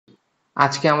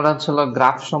আজকে আমরা হলো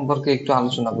গ্রাফ সম্পর্কে একটু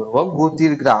আলোচনা করব।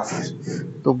 গতির গ্রাফ।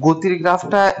 তো গতির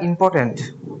গ্রাফটা ইম্পর্টেন্ট।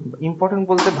 ইম্পর্টেন্ট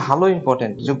বলতে ভালো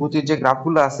ইম্পর্টেন্ট, যে গতির যে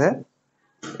গ্রাফগুলো আছে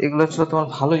এগুলো হচ্ছে তোমার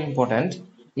ভালো ইম্পর্টেন্ট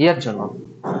ইয়ার জন্য,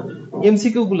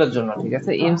 এমসিকিউ গুলোর জন্য। ঠিক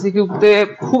আছে, এমসিকিউ তে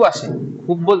খুব আসে,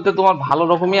 খুব বলতে তোমার ভালো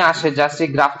রকমই আসে জাস্ট এই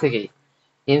গ্রাফ থেকেই।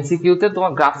 এমসিকিউ তে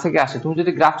তোমার গ্রাফ থেকে আসে, তুমি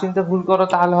যদি গ্রাফ চিনতে ভুল করো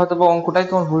তাহলে হয়তো বা অঙ্কটাই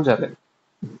তোমার ভুল যাবে।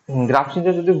 গ্রাফ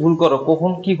চিন্তা যদি ভুল করো,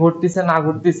 কখন কি ঘটতেছে না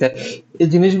ঘটতেছে এই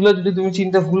জিনিসগুলো যদি তুমি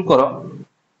চিন্তা ভুল করো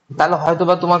তাহলে হয়তো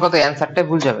বা তোমার কত অ্যান্সারটাই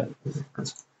ভুল যাবে।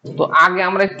 তো আগে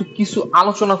আমরা একটু কিছু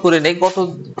আলোচনা করে নেই। গত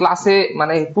ক্লাসে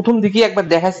মানে প্রথম দিকে একবার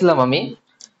দেখাইছিলাম আমি,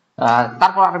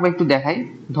 তারপর আরেকবার একটু দেখাই।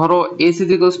 ধরো এস ইজ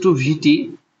ইকুয়ালস টু ভিটি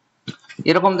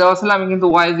এরকম দেওয়া ছিল, আমি কিন্তু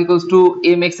Y is equals to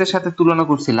M x এর সাথে তুলনা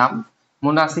করছিলাম,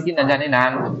 মনে আছে কি না জানি না,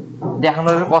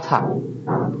 দেখানোর কথা।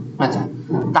 আচ্ছা,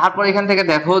 তারপর এখান থেকে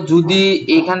দেখো, যদি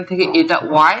এখান থেকে এটা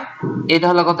y, এটা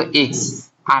হলো কত x,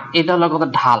 আর এটা হলো কত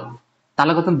ঢাল,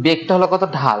 তাহলে কত বেগটা হলো কত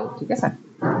ঢাল। ঠিক আছে,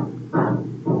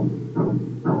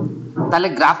 তাহলে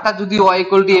গ্রাফটা যদি y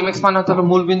ইকুয়াল টু mx মানে হলো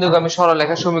মূল বিন্দুগামী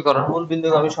সরলরেখার সমীকরণ, মূল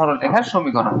বিন্দুগামী সরলরেখার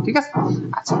সমীকরণ। ঠিক আছে,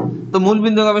 আচ্ছা, তো মূল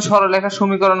বিন্দুগামী সরলরেখার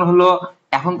সমীকরণ হলো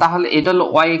এখন, তাহলে এটা হলো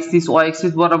y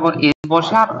এক্সিস বরাবর a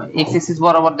বসে, আর x এক্সিস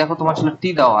বরাবর দেখো তোমার ছিল t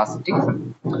দেওয়া আছে। ঠিক আছে,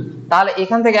 তাহলে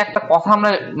এখান থেকে একটা কথা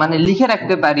আমরা মানে লিখে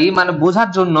রাখতে পারি, মানে বোঝার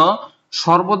জন্য,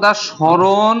 সর্বদা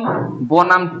সরণ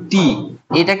বনাম টি,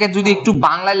 এটাকে যদি একটু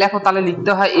বাংলায় লেখো তাহলে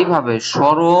লিখতে হয় এইভাবে,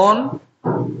 সরণ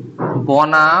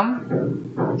বনাম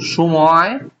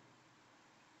সময়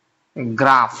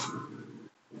গ্রাফ।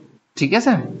 ঠিক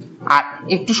আছে, আর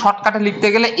একটু শর্টকাটে লিখতে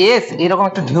গেলে এস এরকম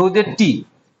একটা ঢেউ দিয়ে টি,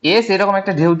 এস এরকম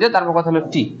একটা ঢেউ দিয়ে তারপর কথা হলো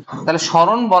টি, তাহলে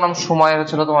সরণ বনাম সময়ের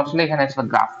হচ্ছিল তোমার ছিল এখানে ছিল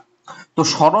গ্রাফ। তো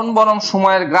সরণ বনাম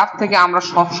সময়ের গ্রাফ থেকে আমরা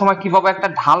সব সময় কি পাবো, একটা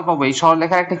ঢাল পাবো, এই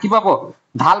সরলরেখার একটা কি পাবো,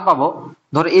 ঢাল পাবো।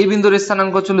 ধরো এই বিন্দুর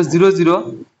স্থানাঙ্ক ছিল 0 0,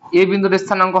 এই বিন্দুর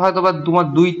স্থানাঙ্ক হয়তো বা তোমার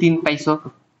 2 3 পাইছো।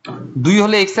 2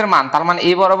 হলে x এর মান, তার মানে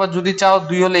এই বরাবর যদি চাও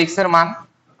 2 হলে x এর মান,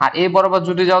 আর এই বরাবর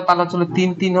যদি যাও তাহলে হচ্ছে 3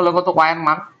 3 হলো কত y এর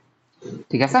মান।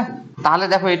 ঠিক আছে, তাহলে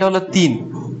দেখো এটা হলো 3,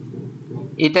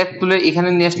 এটা তুলে এখানে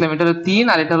নিয়ে আসলাম, এটা হলো 3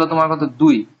 আর এটা হলো তোমার কত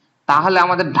 2। তাহলে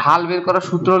আমাদের ঢাল বের করার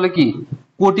সূত্র হলো কি,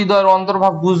 কোটিদ্বয়ের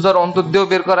অন্তর্ভাগ ভুজদ্বয়ের অন্তর দিয়েও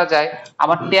বের করা যায়,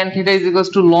 আবার tan θ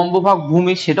লম্ব ভাগ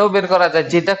ভূমি সেটাও বের করা যায়,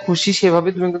 যেটা খুশি সেভাবে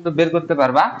তুমি কিন্তু বের করতে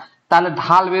পারবা, তাহলে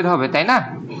ঢাল বের হবে, তাই না?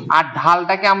 আর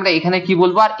ঢালটাকে আমরা এখানে কি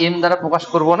বলবো, আর এম দ্বারা প্রকাশ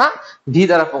করব না, ভি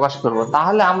দ্বারা প্রকাশ করব।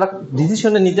 তাহলে আমরা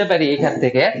ডিসিশনে নিতে পারি এখান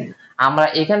থেকে, আমরা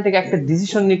এখান থেকে একটা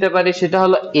ডিসিশন নিতে পারি, সেটা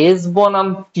হলো এস বনাম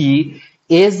টি,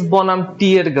 এস বনাম টি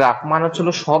এর গ্রাফ মানে হচ্ছে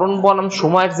সরণ বনাম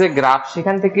সময়ের যে গ্রাফ,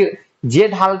 সেখান থেকে যে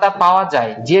ঢালটা পাওয়া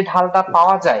যায়, যে ঢালটা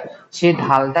পাওয়া যায় সেই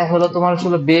ঢালটাই হলো তোমার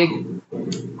হলো বেগ,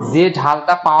 যে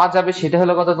ঢালটা পাওয়া যাবে সেটা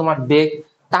হলো কত তোমার বেগ।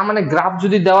 তার মানে গ্রাফ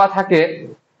যদি দেওয়া থাকে,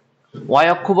 y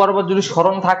অক্ষ বরাবর যদি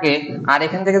সরণ থাকে, আর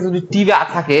এখান থেকে যদি টি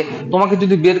থাকে, তোমাকে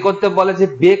যদি বের করতে বলে যে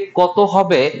বেগ কত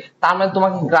হবে, তার মানে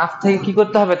তোমাকে গ্রাফ থেকে কি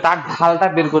করতে হবে, তার ঢালটা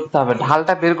বের করতে হবে।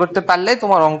 ঢালটা বের করতে পারলেই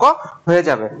তোমার অঙ্ক হয়ে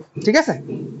যাবে। ঠিক আছে,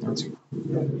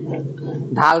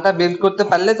 ঢালটা বের করতে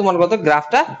পারলে তোমার কত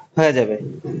গ্রাফটা হয়ে যাবে।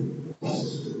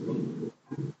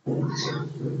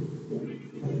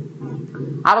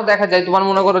 আরো দেখা যায়, তোমার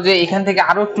মনে করো যে এখান থেকে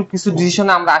আরো একটু কিছু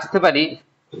ডিসিশনে আমরা আসতে পারি।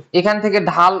 এখান থেকে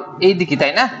ঢাল এই দিকে,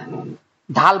 তাই না?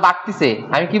 ঢাল বাড়তিছে,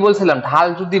 আমি কি বলছিলাম, ঢাল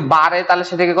যদি বাড়ে তাহলে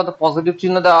সেটাকে কত পজিটিভ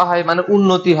চিহ্ন দেওয়া হয়, মানে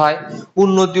উন্নতি হয়,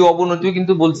 উন্নতি অবনতি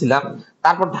কিন্তু বলছিলাম।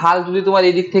 তারপর ঢাল যদি তোমার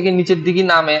এদিক থেকে নিচের দিকে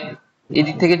নামে,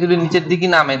 এদিক থেকে যদি নিচের দিকে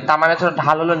নামে, তার মানে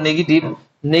ঢাল হলো নেগেটিভ,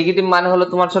 নেগেটিভ মানে হলো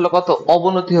তোমার ছিল কত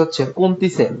অবনতি হচ্ছে,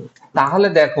 কমতিছে। তাহলে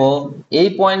দেখো, এই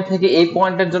পয়েন্ট থেকে এই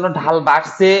পয়েন্টের জন্য ঢাল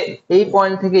বাড়ছে, এই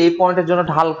পয়েন্ট থেকে এই পয়েন্টের জন্য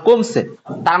ঢাল কমছে।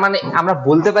 তার মানে আমরা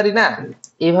বলতে পারি না,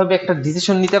 এইভাবে একটা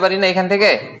ডিসিশন নিতে পারি না, এখান থেকে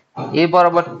এ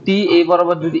বরাবর টি, এই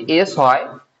বরাবর যদি এস হয়,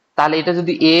 তাহলে এটা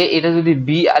যদি এ, এটা যদি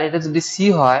বি, আর এটা যদি সি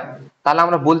হয়, তাহলে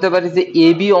আমরা বলতে পারি যে এ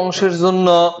বি অংশের জন্য,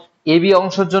 এ বি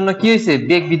অংশের জন্য কি হয়েছে,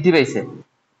 বেগ বৃদ্ধি পাইছে,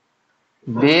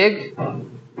 বেগ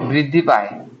বৃদ্ধি পায়।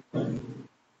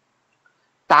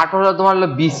 তারপর তোমার হলো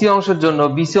বিসি অংশের জন্য,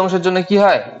 বিসি অংশের জন্য কি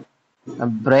হয়,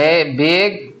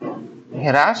 বেগ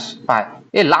হ্রাস পায়।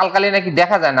 এই লাল কালি নাকি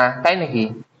দেখা যায় না, তাই নাকি?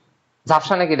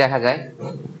 ঝাপসা নাকি দেখা যায়?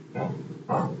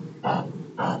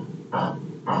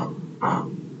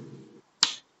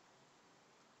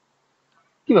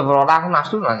 কি ব্যাপার, ওরা এখন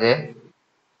আসলো না যে?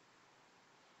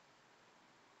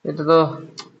 এটা তো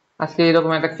আজকে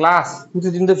এরকম একটা ক্লাস,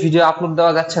 প্রতিদিন তো ভিডিও আপলোড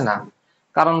দেওয়া যাচ্ছে না,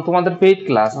 কারণ তোমাদের পেইড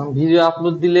ক্লাস, ভিডিও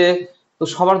আপলোড দিলে তো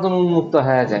সবার জন্য উন্মুক্ত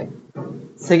হয়ে যায়।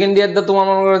 সেকেন্ড ইয়ার তো তোমার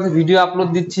মনে করো ভিডিও আপলোড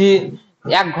দিচ্ছি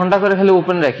 1 ঘন্টা করে খালি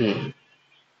ওপেন রাখি,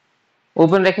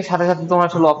 ওপেন রেখে সাথে সাথে তোমার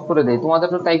আসলে অফ করে দেয়। তোমাদের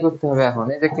তো তাই করতে হবে এখন,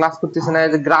 এই যে ক্লাস করতেছে না,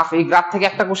 এই যে গ্রাফ, এই গ্রাফ থেকে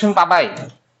একটা কোশ্চেন পাবাই,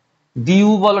 ডিইউ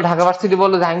বলো, ঢাকা ভার্সিটি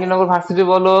বলো, জাহাঙ্গীরনগর ভার্সিটি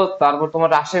বলো, তারপর তোমার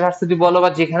রাজশাহী ভার্সিটি বলো, বা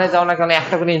যেখানে যাও না কেন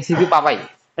একটা করে এমসিকিউ পাবাই।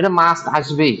 এটা মাস্ট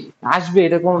আসবেই, আসবে,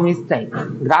 এটা কোনো মিস নাই,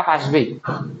 গ্রাফ আসবেই।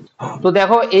 তো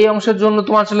দেখো এই অংশের জন্য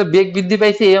তোমার আসলে বেগ বৃদ্ধি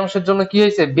পাইছে, এই অংশের জন্য কি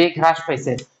হয়েছে, বেগ হ্রাস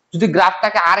পাইছে। যদি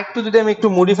গ্রাফটাকে আরেকটু যদি আমি একটু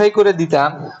মডিফাই করে দিতাম,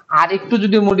 আর একটু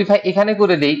যদি মডিফাই এখানে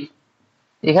করে দেই,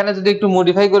 এখানে যদি একটু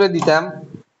মডিফাই করে দিতাম,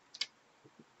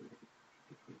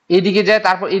 এদিকে যায়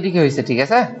তারপর এদিকে হয়েছে, ঠিক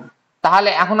আছে। তাহলে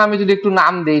এখন আমি যদি একটু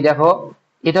নাম দেই, দেখো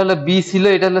এটা হলো বি ছিল,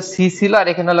 এটা হলো সি ছিল, আর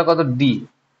এখানে হলো কত ডি,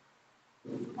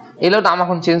 এলো নাম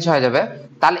এখন চেঞ্জ হয়ে যাবে।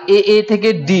 তাহলে এ থেকে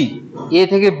ডি, এ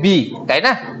থেকে বি, তাই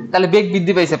না? তাহলে বেগ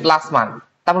বৃদ্ধি পাইছে প্লাস মান।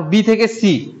 তারপর বি থেকে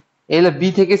সি, এলো বি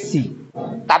থেকে সি।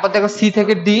 তারপর দেখো সি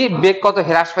থেকে ডি, বেগ কত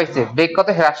হ্রাস পাইছে, বেগ কত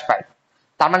হ্রাস পায়।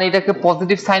 তার মানে এটাকে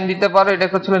পজিটিভ সাইন দিতে পারো,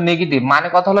 এটাকে হচ্ছে নেগেটিভ, মানে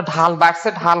কথা হলো ঢাল বাড়ছে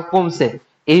ঢাল কমছে,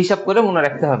 এই হিসাব করে মনে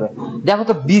রাখতে হবে। দেখো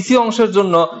তো বিসি অংশের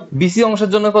জন্য, বিসি অংশের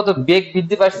জন্য কত বেগ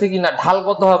বৃদ্ধি পাচ্ছে কিনা, ঢাল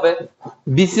কত হবে,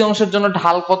 বিসি অংশের জন্য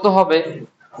ঢাল কত হবে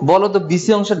বলো তো,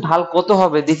 বিসি অংশের ঢাল কত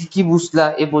হবে, দেখি কি বুঝলা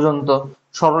এ পর্যন্ত।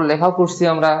 সরল লেখাও করছি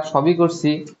আমরা, সবই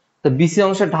করছি। তো বিসি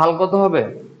অংশের ঢাল কত হবে,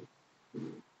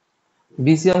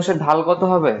 বিসি অংশের ঢাল কত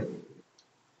হবে?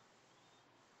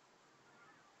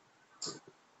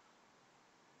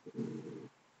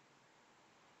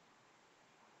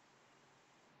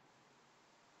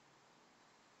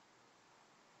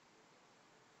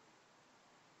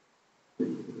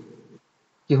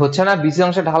 কি হচ্ছে না, বিসি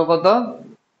অংশের ঢাল কত?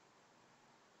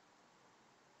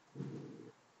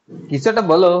 কিছু একটা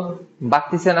বলো,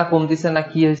 বাড়তিছে না কমতিছে না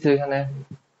কি হয়েছে এখানে?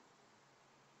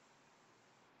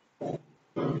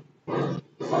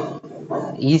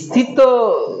 স্থির তো,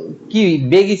 কি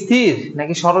বেগ স্থির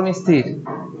নাকি সরণ স্থির?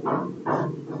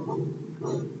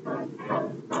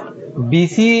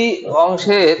 বিসি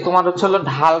অংশে তোমার হচ্ছে হলো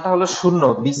ঢালটা হলো শূন্য,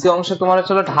 বিসি অংশে তোমার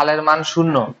হচ্ছে হলো ঢালের মান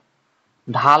শূন্য,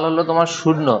 ঢাল হলো তোমার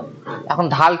শূন্য। এখন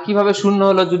ঢাল কিভাবে শূন্য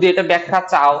হলো যদি এটা ব্যাখ্যা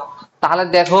চাও, তাহলে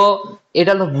দেখো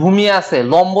এটা হলো ভূমি আছে,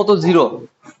 লম্ব তো জিরো।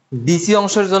 বিসি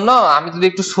অংশের জন্য আমি যদি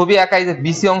একটু ছবি আঁকাই, যে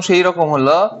বিসি অংশ এইরকম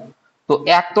হলো, তো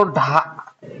এক তো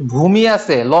ভূমি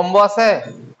আছে, লম্ব আছে,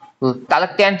 তো তাহলে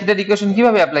ট্যান থিটার ইকুয়েশন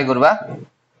কিভাবে অ্যাপ্লাই করবা?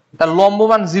 তার লম্ব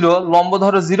মান জিরো, লম্ব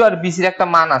ধরো জিরো, আর বিসির একটা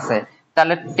মান আছে,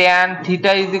 তাহলে tan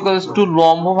theta is equals to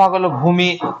লম্ব ভাগ হলো ভূমি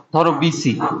ধরো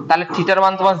বিসি, তাহলে থিটার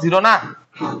মান তোমার জিরো না,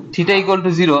 থিটা ইকুয়াল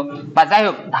টু জিরো। বা যাই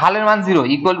হোক ঢালের মান জিরো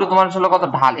ইকুয়াল টু তোমার হলো কত,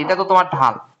 ঢাল, এটা তো তোমার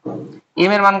ঢাল,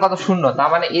 এম এর মান কত, শূন্য। তার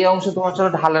মানে এই অংশে তোমার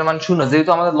হলো ঢালের মান শূন্য,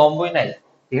 যেহেতু আমাদের লম্বই নাই,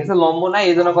 ঠিক আছে, লম্ব নাই,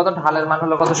 এই জন্য কত, ঢালের মান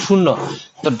হলো কত, শূন্য।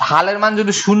 তো ঢালের মান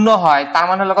যদি শূন্য হয় তার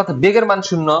মানে হলো কত, বেগের মান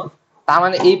শূন্য। তার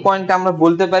মানে এই পয়েন্টে আমরা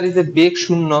বলতে পারি যে বেগ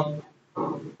শূন্য,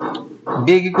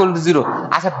 বেগ ইকুয়াল টু জিরো।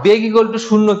 আচ্ছা বেগ ইকুয়াল টু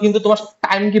শূন্য, কিন্তু তোমার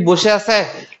টাইম কি বসে আছে?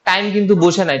 টাইম কিন্তু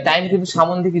বসে নাই, টাইম কিন্তু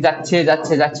সামন দিকে যাচ্ছে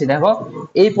যাচ্ছে যাচ্ছে। দেখো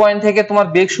এই পয়েন্ট থেকে তোমার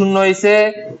বেগ শূন্য হয়েছে,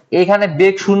 এখানে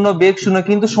বেগ শূন্য, বেগ শূন্য,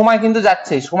 কিন্তু সময় কিন্তু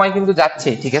যাচ্ছে, সময় কিন্তু যাচ্ছে,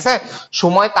 ঠিক আছে,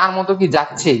 সময় তার মতো কি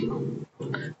যাচ্ছে।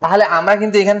 তাহলে আমরা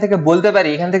কিন্তু এখান থেকে বলতে পারি,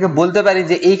 এখান থেকে বলতে পারি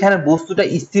যে এইখানে বস্তুটা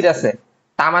স্থির আছে।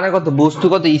 তার মানে কত, বস্তু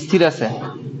কত স্থির আছে,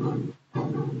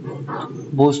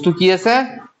 বস্তু কি আছে,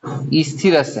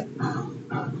 স্থির আছে।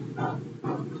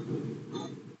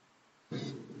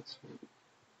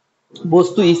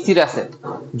 বস্তু স্থির আছে।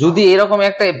 যদি এরকম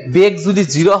একটা বেগ যদি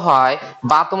জিরো হয়,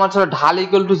 বা তোমার ছিল ঢাল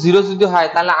ইকুয়াল টু জিরো যদি হয়,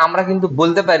 তাহলে আমরা কিন্তু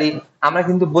বলতে পারি, আমরা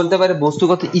কিন্তু বলতে পারি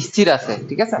বস্তুগত স্থির আছে,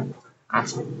 ঠিক আছে।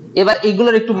 আচ্ছা এবার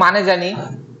এগুলোর একটু মানে জানি।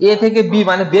 এ থেকে বি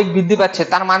মানে বেগ বৃদ্ধি পাচ্ছে,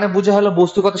 তার মানে বুঝে হলো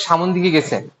বস্তুগত সামন দিকে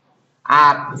গেছে।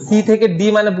 আর সি থেকে ডি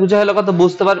মানে বুঝে হলো কত,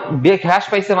 বুঝতে পার বেগ হ্রাস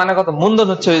পাইছে, মানে কত মন্দন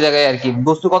হচ্ছে ওই জায়গায় আর কি,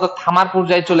 বস্তু কত থামার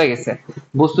পর্যায়ে চলে গেছে,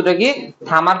 বস্তুটা কি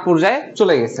থামার পর্যায়ে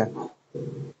চলে গেছে।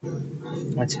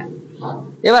 আচ্ছা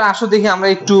এবার আসো দেখি আমরা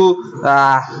একটু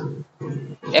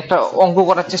একটা অঙ্ক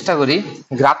করার চেষ্টা করি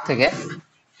গ্রাফ থেকে,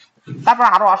 তারপর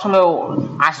আরো আসলে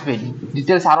আসবে,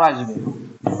 ডিটেলস আরো আসবে।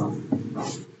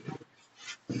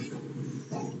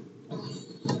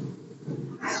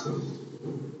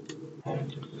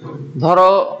 ধরো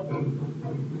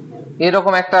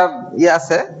এরকম একটা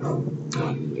আছে,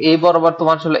 এই বরাবর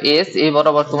তোমার ছিল এস, এই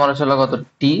বরাবর তোমার ছিল কত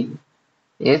টি,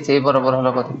 এস এই বরাবর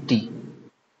হলো কত টি।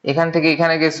 এখান থেকে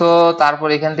এখানে গেছো, তারপর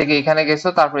এখান থেকে এখানে গেছো,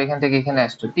 তারপর এখান থেকে এখানে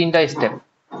আসছো, তিনটা স্টেপ,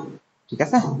 ঠিক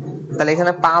আছে। তাহলে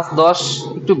এখানে 5 10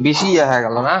 একটু বেশি হয়ে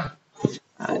গেল না,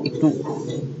 একটু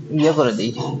করে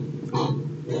দিই।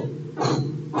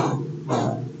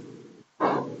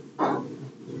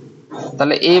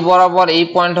 তাহলে এই বরাবর এই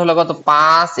পয়েন্ট হলো কত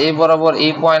 5, এই বরাবর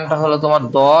এই পয়েন্টটা হলো তোমার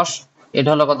 10, এটা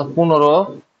হলো কত 15,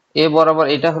 এই বরাবর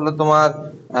এটা হলো তোমার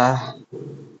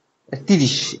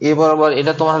 30, এই বরাবর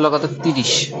এটা তোমার হলো কত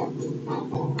 30,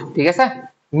 ঠিক আছে।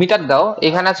 মিটার দাও,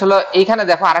 এখানে আসলে এখানে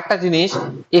দেখো আরেকটা জিনিস,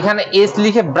 এখানে এস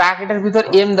লিখে ব্র্যাকেটের ভিতর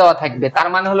এম দেওয়া থাকবে, তার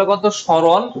মানে হলো কত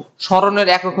সরণ, সরণের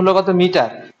একক হলো কত মিটার,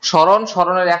 সরণ,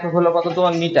 সরণের একক হলো কত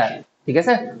তোমার মিটার। ঠিক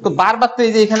আছে, তো বারবার তো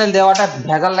এই যে এখানে দেওয়াটা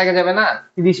ভেজাল লাগে যাবে না,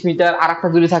 30 মিটার আর একটা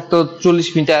দূরে থাকতো 40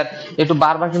 মিটার, একটু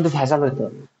বারবার কিন্তু ভেজাল হইতো।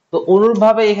 তো অনুরূপ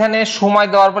ভাবে এখানে সময়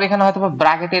দেওয়ার পর এখানে হয়তো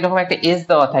ব্র্যাকেটে এরকম একটা এস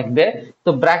দেওয়া থাকবে, তো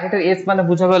ব্র্যাকেটের এস মানে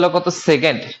বোঝাবে হলো কত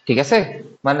সেকেন্ড। ঠিক আছে,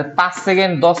 মানে 5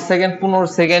 সেকেন্ড, 10 সেকেন্ড, 15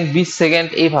 সেকেন্ড, 20 সেকেন্ড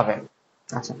এইভাবে।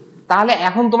 আচ্ছা, তাহলে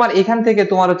এখন তোমার এখান থেকে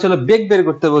তোমার হচ্ছে বেগ বের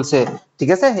করতে বলছে। ঠিক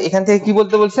আছে, এখান থেকে কি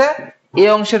বলতে বলছে, এই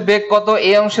অংশের বেগ কত,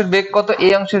 এই অংশের বেগ কত,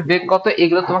 এই অংশের বেগ কত,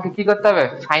 এগুলো তোমাকে কি করতে হবে,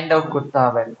 ফাইন্ড আউট করতে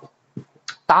হবে।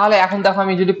 তাহলে এখন দেখো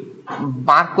আমি যদি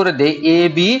মার্ক করে দেই এ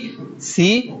বি সি,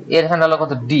 এর এখানে হলো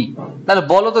কত ডি, তাহলে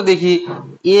বলো তো দেখি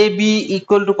এ বি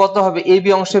ইকুয়াল টু কত হবে, এ বি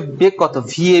অংশের বেগ কত,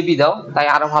 ভি এ বি দাও তাই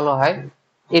আরো ভালো হয়।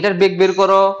 এটার বেগ বের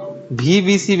করো, ভি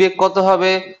বি সি বেগ কত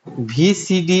হবে, ভি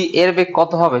সি ডি এর বেগ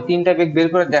কত হবে, তিনটা বেগ বের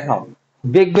করে দেখাও।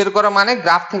 বেগ বের করা মানে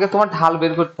গ্রাফ থেকে তোমার ঢাল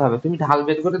বের করতে হবে, তুমি ঢাল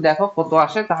বের করে দেখো কত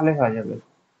আসে তাহলে হয়ে যাবে।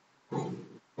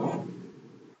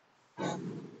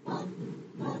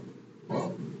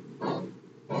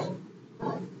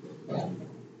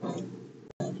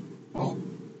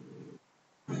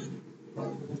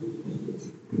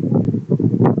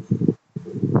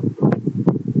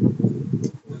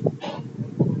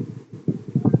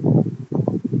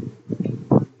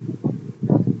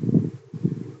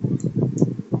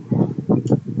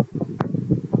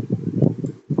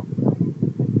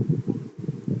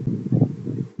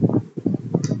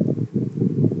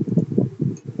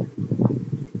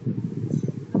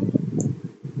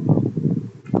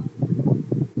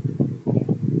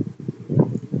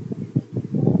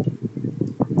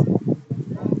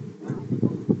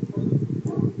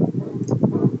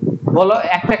 বলো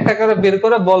একটা একটা করে বের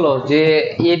করে বলো যে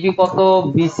এবি কত,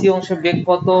 বিসি অংশের বেগ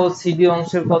কত, সিডি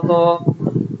অংশের কত।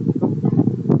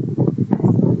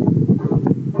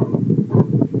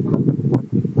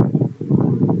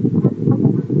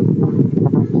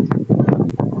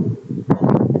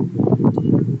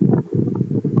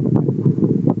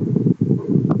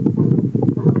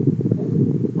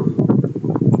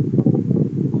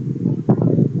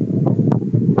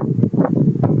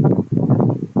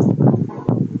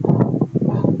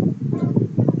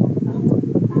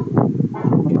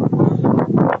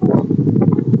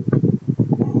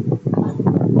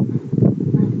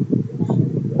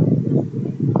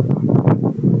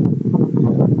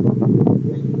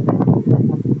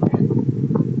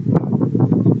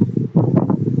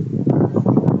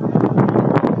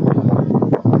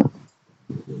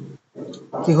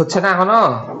 কি হচ্ছে না এখনো?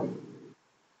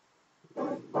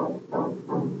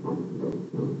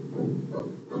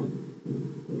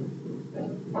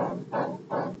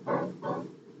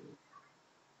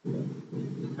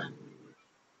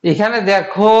 এখানে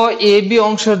দেখো এ বি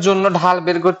অংশের জন্য ঢাল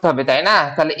বের করতে হবে তাই না,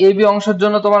 তাহলে এ বি অংশের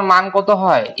জন্য তোমার মান কত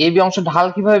হয়, এ বি অংশের ঢাল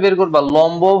কিভাবে বের করবা,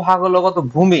 লম্ব ভাগ হলো কত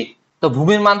ভূমি, তো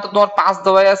ভূমির মান তো তোমার 5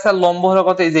 দেওয়াই আছে, আর লম্ব হলো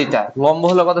কত, এই যে এটা লম্ব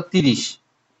হলো কত 30,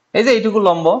 এই যে এইটুকু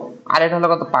লম্ব, আর এটা হলো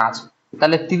কত 5,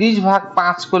 তাহলে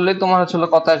 30/5 করলে তোমার হচ্ছে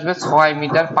কত আসবে, 6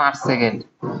 মিটার/সেকেন্ড।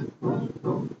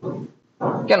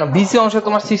 কেন বিসি অংশে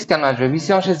তোমার 6 কেন আসবে, বিসি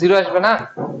অংশে 0 আসবে না,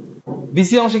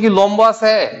 বিসি অংশে কি লম্ব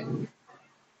আছে,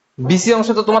 বিসি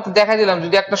অংশে তো তোমার তো দেখা দিলাম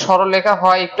যদি একটা সরল লেখা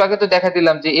হয়, একটু আগে তো দেখা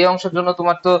দিলাম যে এই অংশের জন্য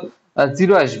তোমার তো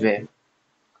 0 আসবে।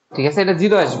 ঠিক আছে, এটা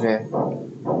 0 আসবে।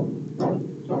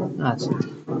 আচ্ছা,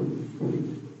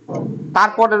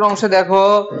 তারপরের অংশে দেখো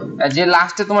যে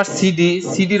লাস্টে তোমার সিডি,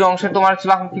 সিডির অংশে তোমার ছিল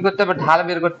এখন কি করতে হবে, ঢাল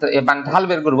বের করতে, মানে ঢাল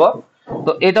বের করব।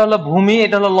 তো এটা হলো ভূমি,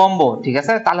 এটা হলো লম্ব। ঠিক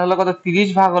আছে, তাহলে হলো কত 30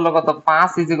 ভাগ হলো কত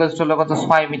 5 ইকুয়ালস হলো কত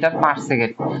 6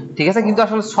 মিটার/সেকেন্ড। ঠিক আছে, কিন্তু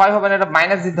আসলে 6 হবে না, এটা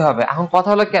মাইনাস দিতে হবে। এখন কথা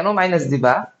হলো কেন মাইনাস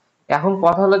দিবা, এখন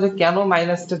কথা হলো যে কেন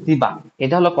মাইনাসটা দিবা,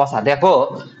 এটা হলো কথা। দেখো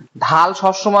ঢাল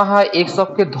সবসময় হয় এক্স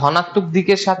অক্ষের ধনাত্মক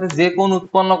দিকের সাথে যে কোণ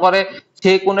উৎপন্ন করে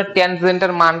সেই কোণের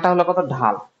ট্যানজেন্টের মানটা হলো কত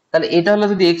ঢাল। তাহলে এটা হলো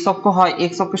যদি এক্স অক্ষ হয়,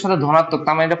 এক্স অক্ষের সাথে ধনাত্মক,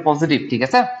 তার মানে এটা পজিটিভ। ঠিক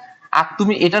আছে, আর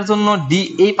তুমি এটার জন্য ডি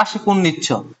এই পাশে কোণ নিচ্ছ,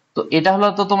 তো এটা হলো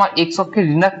তো তোমার এক্স অক্ষের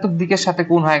ঋণাত্মক দিকের সাথে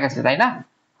কোণ হয়ে গেছে তাই না,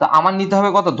 তো আমার নিতে হবে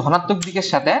কত ধনাত্মক দিকের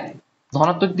সাথে,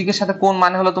 ধনাত্মক দিকের সাথে কোণ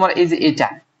মানে হলো তোমার এই যে এটা,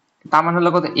 তার মানে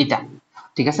হলো কত এটা।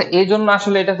 ঠিক আছে, এই জন্য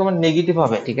আসলে এটা তোমার নেগেটিভ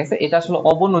হবে। ঠিক আছে, এটা আসলে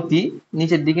অবনতি,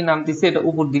 নিচের দিকে নামতেছে, এটা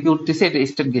উপর দিকে উঠতেছে, এটা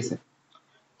স্টেট গেছে।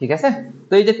 ঠিক আছে,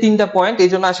 তো এই যে তিনটা পয়েন্ট, এই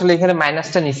জন্য আসলে এখানে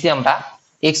মাইনাসটা নিছি আমরা,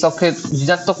 এক্স অক্ষের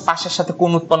ঋণাত্মক পাশের সাথে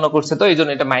কোণ উৎপন্ন করছে, তো এই জন্য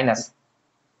এটা মাইনাস।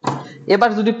 এবার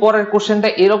যদি পরের কোশ্চেনটা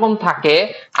এরকম থাকে,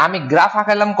 আমি গ্রাফ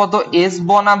আঁকাইলাম কত এস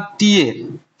বনাম টি এর,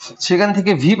 সেখান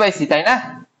থেকে ভি পাইছি তাই না,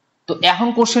 তো এখন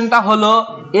কোশ্চেনটা হলো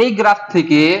এই গ্রাফ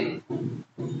থেকে,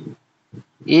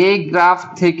 এই গ্রাফ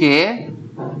থেকে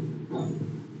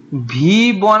ভি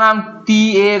বনাম টি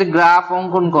এর গ্রাফ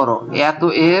অঙ্কন করো, এত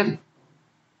এর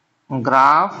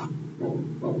গ্রাফ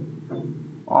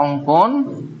অঙ্কন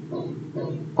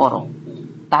করো।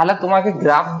 তাহলে তোমাকে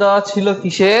গ্রাফ দেওয়া ছিল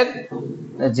কিসের,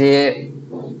 যে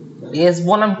এস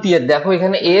বনাম টি এর। দেখো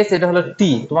এখানে এস, এটা হলো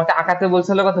টি, তোমাকে আঁকাতে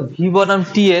বলছিল কত ভি বনাম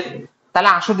টি এর। তাহলে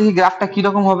আসো দেখি গ্রাফটা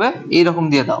কিরকম হবে, এইরকম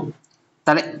দিয়ে দাও।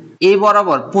 তাহলে এই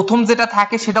বরাবর প্রথম যেটা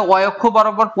থাকে সেটা ওয়াই অক্ষ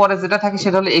বরাবর, পরে যেটা থাকে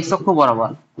সেটা হলো এক্স অক্ষ বরাবর।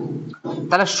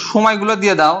 তাহলে সময়গুলো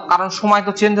দিয়ে দাও, কারণ সময়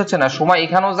তো চেঞ্জ হচ্ছে না, সময়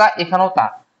এখানেও যা এখানেও তা।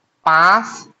 5,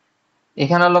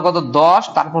 এখানে হলো কত 10,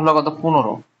 তারপর হলো কত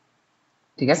 15।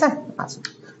 ঠিক আছে। আচ্ছা,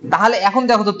 তাহলে এখন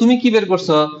দেখো তো তুমি কি বের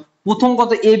করছো, প্রথম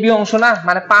কত এ বি অংশ না,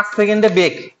 মানে 5 সেকেন্ডে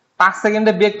বেগ, 5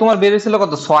 সেকেন্ডে বেগ তোমার বের হয়েছিল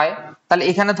কত 6। তাহলে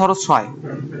এখানে ধরো 6,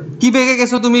 কি বেগে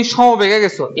গেছো তুমি, সমবেগে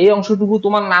গেছো। এই অংশটুকু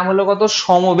তোমার নাম হলো কত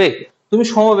সমবেগ, তুমি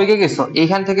সমবেগে গেছো,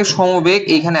 এখান থেকে সমবেগ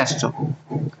এইখানে আসছো,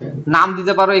 নাম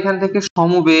দিতে পারো এখান থেকে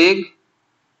সমবেগ,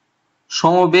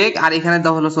 সমবেগ, আর এখানে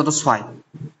দাও হলো কত 6।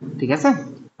 ঠিক আছে।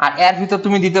 আর এর ভিতর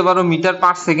তুমি দিতে পারো মিটার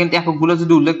পার সেকেন্ড, এককগুলো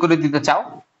যদি উল্লেখ করে দিতে চাও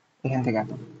এখান থেকে।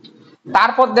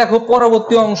 তারপর দেখো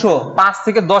পরবর্তী অংশ 5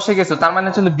 থেকে 10 এ গেছো, তার মানে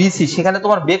হচ্ছে বিসি, সেখানে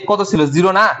তোমার বেগ কত ছিল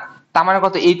 0 না, তার মানে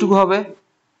কত এইটুকু হবে,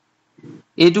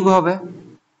 এইটুকু হবে।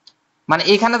 মানে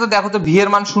এখানে তো দেখো তো ভি এর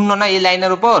মান 0 না এই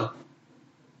লাইনের উপর।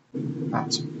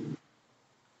 আচ্ছা,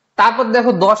 তারপর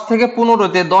দেখো 10 থেকে 15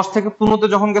 তে, 10 থেকে 15 তে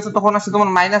যখন গেছো তখন আসছে তোমার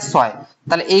 -6।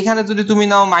 তাহলে এইখানে যদি তুমি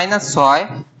নাও -6,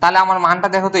 তাহলে আমার মানটা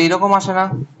দেখো তো এরকম আসে না।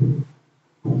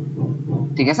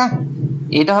 ঠিক আছে,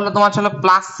 এটা হলো তোমার ছিল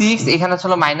 +6, এখানে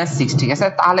ছিল -6। ঠিক আছে,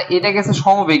 তাহলে এটা গেছে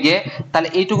সমবেগে, তাহলে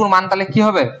এইটুকুর মান তাহলে কি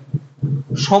হবে,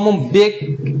 সমবেগ।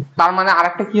 তার মানে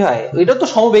আরেকটা কি হয়, এটাও তো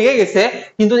সমবেগে গেছে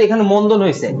কিন্তু এখানে মন্দন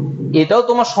হয়েছে, এটাও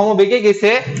তোমার সমবেগে গেছে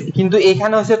কিন্তু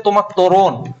এখানে হচ্ছে তোমার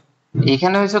ত্বরণ,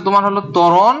 এখানে হচ্ছে তোমার হলো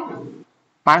ত্বরণ,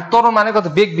 মানে ত্বরণ মানে কত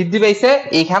বেগ বৃদ্ধি পাইছে।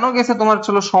 এখানেও গেছে তোমার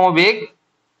ছিল সমবেগ,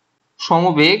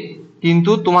 সমবেগ,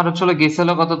 কিন্তু তোমার হচ্ছে গেছিল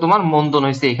কত তোমার মন্দন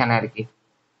হয়েছে এখানে আর কি।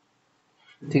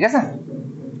 ঠিক আছে,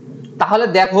 তাহলে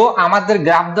দেখো আমাদের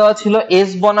গ্রাফ দেওয়া ছিল এস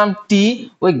বনাম টি,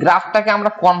 ওই গ্রাফটাকে আমরা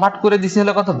কনভার্ট করে দিছি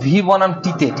হলো কত ভি বনাম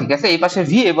টি তে। ঠিক আছে, এই পাশে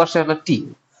ভি, এই পাশে হলো টি।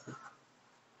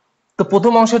 তো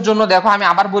প্রথম অংশের জন্য দেখো আমি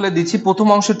আবার বলে দিচ্ছি, প্রথম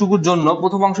অংশটুকুর জন্য,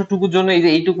 প্রথম অংশটুকুর জন্য এই যে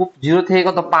এইটুকু 0 থেকে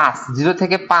কত 5, 0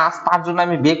 থেকে 5, তার জন্য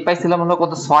আমি বেগ পাইছিলাম হলো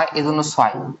কত 6, এজন্য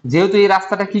 6। যেহেতু এই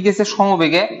রাস্তাটা কি গেছে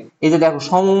সমবেগে, এই যে দেখো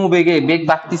সমবেগে বেগ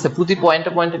বাড়তিছে, প্রতি পয়েন্টে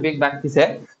পয়েন্টে বেগ বাড়তিছে।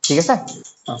 ঠিক আছে,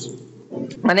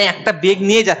 মানে একটা বেগ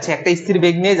নিয়ে যাচ্ছে, একটা স্থির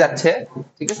বেগ নিয়ে যাচ্ছে।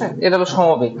 ঠিক আছে, এটা হলো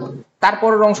সমবেগ।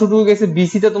 তারপরের অংশটুকু গেছে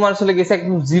বিসি তে, তোমার আসলে গেছে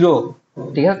একদম 0।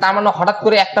 ঠিক আছে, তার মানে হঠাৎ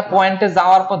করে একটা পয়েন্টে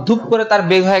যাওয়ার পর ধুপ করে তার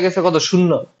বেগ হয়ে গেছে কত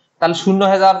 0। তাহলে 0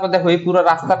 হয়ে যাওয়ার পর দেখো এই পুরো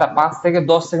রাস্তাটা 5 থেকে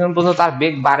 10 সেকেন্ড পর্যন্ত তার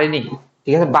বেগ বাড়েনি।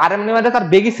 ঠিক আছে, বাড়েনি মানে তার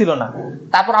বেগই ছিল না।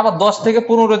 তারপর আবার 10 থেকে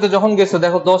 15 তে যখন গেছো,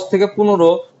 দেখো 10 থেকে 15,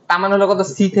 তার মানে হলো কত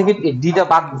সি থেকে ডি টা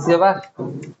বাদ দিছে আবার,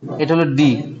 এটা হলো ডি।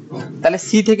 তাহলে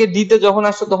সি থেকে ডি তে যখন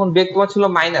আসছো তখন বেগ তোমার ছিল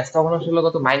মাইনাস, তখন আসলে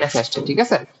কত মাইনাস আসছে। ঠিক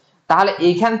আছে, তাহলে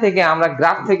এইখান থেকে আমরা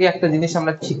গ্রাফ থেকে একটা জিনিস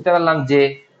আমরা শিখতে পারলাম যে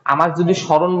আমার যদি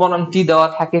সরণ বনাম টি দেওয়া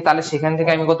থাকে তাহলে সেখান থেকে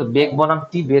আমি কত বেগ বনাম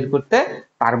টি বের করতে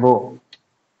পারবো।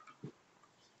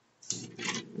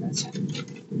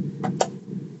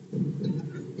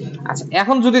 আচ্ছা,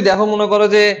 এখন যদি দেখো মনে করো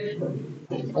যে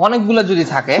অনেকগুলো যদি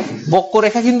থাকে,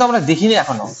 বক্ররেখা কিন্তু আমরা দেখিনি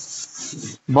এখনো,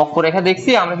 বক্ররেখা দেখছি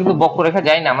আমরা কিন্তু বক্ররেখা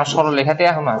যাই না, আমরা সরলরেখাতে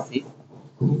এখনো আছি।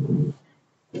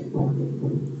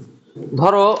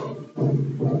 ধরো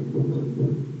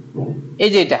এই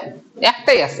যে এটা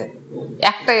একটাই আছে,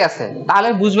 একটাই আছে, তাহলে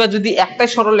বুঝবা যদি একটাই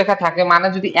সরলরেখা থাকে, মানে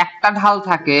যদি একটা ঢাল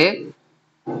থাকে,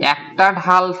 একটা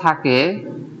ঢাল থাকে,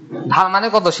 ঢাল মানে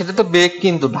কত সেটা তো বেগ,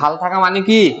 কিন্তু ঢাল থাকা মানে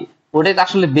কি ওটাই তো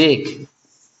আসলে বেগ।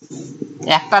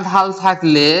 একটা ঢাল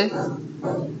থাকলে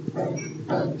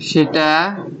সেটা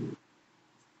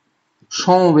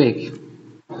সমবেগ।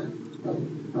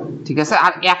 ঠিক আছে,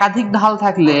 আর একাধিক ঢাল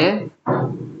থাকলে,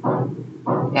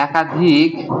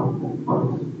 একাধিক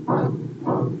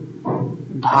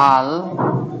ঢাল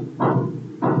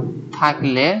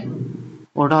থাকলে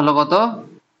ওটা হলো কত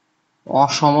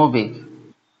অসমবেগ।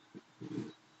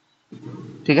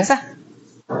 ঠিক আছে,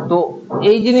 তো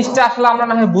এই জিনিসটা আসলে আমরা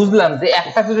না হয় বুঝলাম যে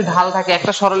একটা যদি ঢাল থাকে,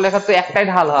 একটা সরলরেখা তো একটাই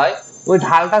ঢাল হয়, ওই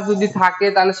ঢালটা যদি থাকে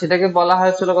তাহলে সেটাকে বলা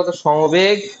হয়েছিল কত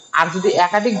সমবেগ। আর যদি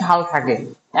একাধিক ঢাল থাকে,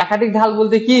 একাধিক ঢাল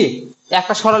বলতে কি,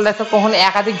 একটা সরলরেখা কখনো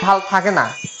একাধিক ঢাল থাকে না,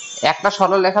 একটা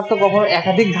সরলরেখা তো কখনো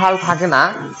একাধিক ঢাল থাকে না।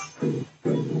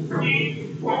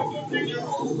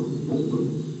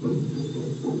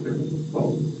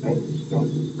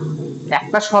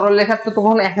 একটা সরলরেখার তো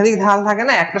কখনো একাধিক ঢাল থাকে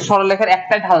না, একটা সরলরেখার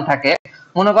একটাই ঢাল থাকে।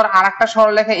 মনে করো আর একটা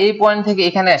সরলরেখা এই পয়েন্ট থেকে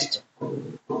এখানে আসছে,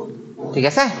 ঠিক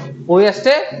আছে, ওই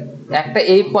আসছে একটা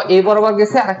এই বরাবর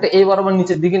গেছে আর একটা এই বরাবর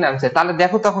নিচের দিকে নামছে, তাহলে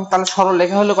দেখো তখন তাহলে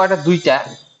সরলরেখা হলো কয়টা, দুইটা।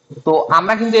 তো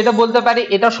আমরা কিন্তু এটা বলতে পারি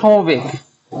এটা সমবেগ,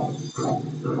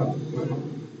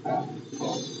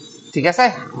 ঠিক আছে,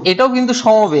 এটাও কিন্তু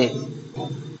সমবেগ,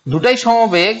 দুটাই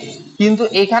সমবেগ, কিন্তু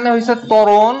এখানে হচ্ছে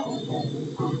ত্বরণ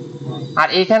আর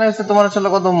এখানে হচ্ছে তোমার হচ্ছে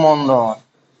কত মন্দন।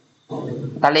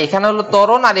 তাহলে এখানে হলো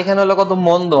ত্বরণ আর এখানে হলো কত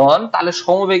মন্দন। তাহলে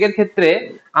সমবেগের ক্ষেত্রে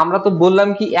আমরা তো বললাম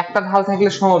কি একটা ঢাল থাকলে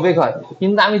সমবেগ হয়,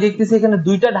 কিন্তু আমি দেখতেছি এখানে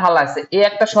দুইটা ঢাল আছে, এই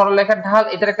একটা সরলরেখার ঢাল,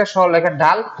 এটার একটা সরলরেখার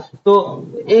ঢাল। তো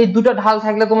এই দুটো ঢাল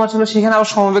থাকলে তোমার ছিল সেখানে আবার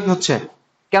সমবেগ হচ্ছে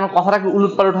কেন? কথাটা কি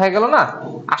উলটপালট হয়ে গেল না?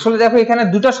 আসলে দেখো এখানে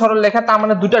দুটা সরলরেখা, তার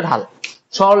মানে দুটা ঢাল।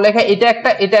 সরলরেখা এটা একটা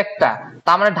এটা একটা,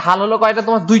 তার মানে ঢাল হলো কয়টা?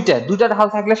 তোমার দুইটা। দুইটা ঢাল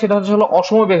থাকলে সেটা হচ্ছে হলো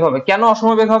অসমবেগ হবে। কেন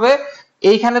অসমবেগ হবে?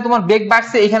 এইখানে তোমার বেগ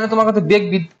বাড়ছে, এখানে তোমার কাছে বেগ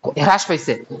হ্রাস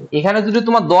পাইছে। এখানে যদি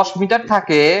তোমার 10 মিটার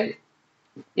থাকে,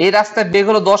 এই রাস্তার বেগ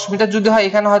হলো 10 মিটার যদি হয়,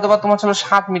 এখানে হয়তো বা তোমার ছিল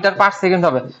 7 মিটার পার সেকেন্ড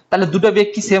হবে। তাহলে দুটো বেগ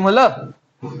কি সেম হলো?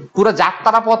 পুরো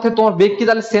যাত্রা পথে তোমার বেগ কি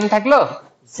তাহলে সেম থাকলো?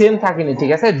 সেম থাকেনি,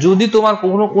 ঠিক আছে। যদি তোমার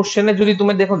কোনো কোশ্চেনে যদি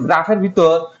তুমি দেখো গ্রাফের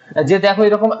ভিতর যে দেখো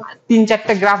এরকম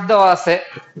 3-4টা গ্রাফ দেওয়া আছে,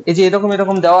 এই যে এরকম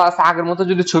এরকম দেওয়া আছে, আগের মতো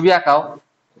যদি ছবি আঁকাও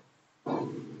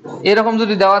এরকম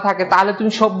যদি দেওয়া থাকে, তাহলে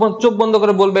তুমি সব চোখ বন্ধ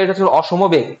করে বলবে এটা হচ্ছে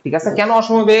অসমবেগ, ঠিক আছে। কেন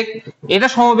অসমবেগ? এটা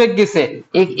সমবেগ গেছে,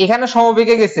 এখানে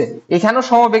সমবেগে গেছে, এখানেও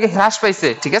সমবেগে হ্রাস পাইছে,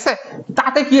 ঠিক আছে।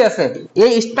 তাতে কি আছে?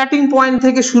 এই স্টার্টিং পয়েন্ট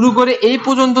থেকে শুরু করে এই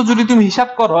পর্যন্ত যদি তুমি হিসাব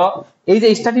করো, এই যে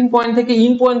স্টার্টিং পয়েন্ট থেকে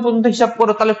ইন পয়েন্ট পর্যন্ত হিসাব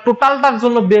করো, তাহলে টোটালটার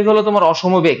জন্য বেগ হলো তোমার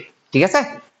অসমবেগ, ঠিক আছে।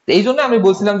 এই জন্য আমি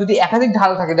বলছিলাম যদি একাধিক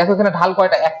ঢাল থাকে, দেখো এখানে ঢাল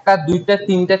কয়টা? একটা, দুইটা,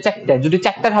 তিনটা, চারটা। যদি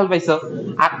চারটা ঢাল পাইছো,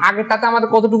 আর আগেরটাতে আমাদের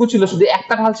কতটুকু ছিল? শুধু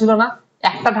একটা ঢাল ছিল না?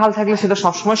 একটা ঢাল থাকলে সেটা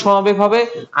সবসময় সমবেগ হবে।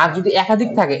 আর যদি একাধিক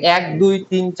থাকে, 1 2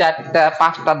 3 4টা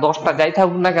 5টা 10টা যাই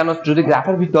থাকুক না কেন, যদি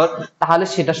গ্রাফের ভিতর, তাহলে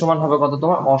সেটা সমান হবে কত?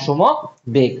 তোমার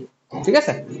অসমবেগ, ঠিক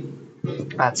আছে।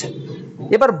 আচ্ছা,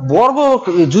 এবার বর্গ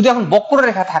যদি এখন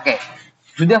বক্ররেখা থাকে,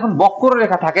 যদি এখন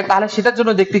বক্ররেখা থাকে তাহলে সেটার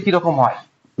জন্য দেখতে কি রকম হয়?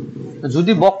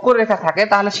 যদি বক্ররেখা থাকে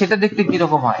তাহলে সেটা দেখতে কি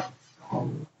রকম হয়?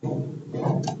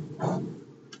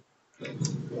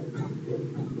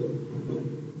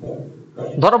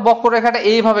 ধরো বক্ররেখাটা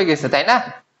এইভাবে গেছে, তাই না?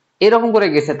 এরকম করে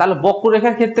গেছে, তাহলে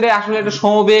বক্ররেখার ক্ষেত্রে আসলে এটা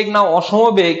সমবেগ না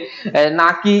অসমবেগ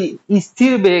নাকি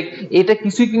স্থির বেগ, এটা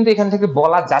কিছুই কিন্তু এখান থেকে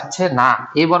বলা যাচ্ছে না।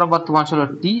 এই বরাবর তোমার হলো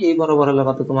টি, এই বরাবর হলো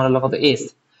কত? তোমার হলো কত? এস।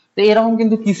 তো এরকম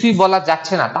কিন্তু কিছুই বলা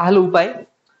যাচ্ছে না। তাহলে উপায়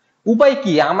উপায়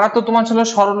কি? আমরা তো তোমার ছিল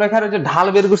সরলরেখার যে ঢাল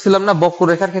বের করছিলাম না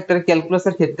বক্ররেখার ক্ষেত্রে,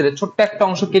 ক্যালকুলাসের ক্ষেত্রে ছোট্ট একটা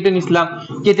অংশ কেটে নিছিলাম,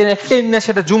 কেটে নিয়ে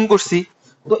সেটা জুম করছি।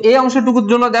 তো এই অংশটুকুর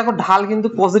জন্য দেখো ঢাল কিন্তু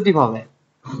পজিটিভ হবে।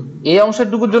 এই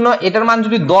অংশটুকুর জন্য এটার মান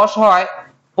যদি 10 হয়,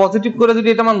 পজিটিভ করে যদি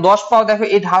এটার মান 10 পাও, দেখো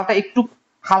এই ঢালটা একটু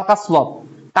হালকা স্লপ,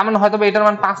 তার মানে হয়তো এটার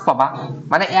মান 5 পাবা।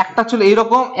 মানে একটা ছিল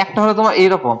এইরকম, একটা হলো তোমার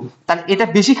এইরকম, তাহলে এটা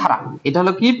বেশি খারাপ। এটা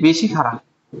হলো কি? বেশি খারাপ।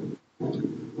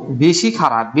 বেশি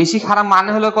খারাপ, বেশি খারাপ মানে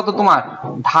হলো কত? তোমার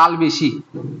ঢাল বেশি,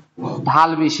 ঢাল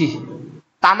বেশি।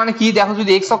 তার মানে কি? দেখো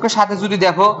যদি এক্স অক্ষের সাথে যদি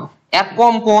দেখো এর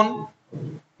কম কোণ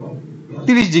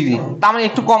 30 ডিগ্রি, তার মানে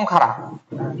একটু কম খারাপ।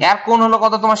 এর কোণ হলো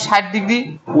কত? তোমার 60 ডিগ্রি,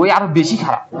 ওই আরো বেশি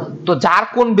খারাপ। তো যার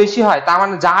কোণ বেশি হয়, তার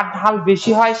মানে যার ঢাল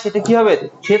বেশি হয় সেটা কি হবে?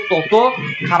 সে তত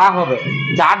খারাপ হবে।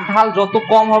 যার ঢাল যত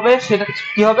কম হবে সেটা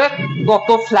কি হবে? তত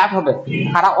ফ্ল্যাট হবে,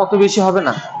 খারাপ অত বেশি হবে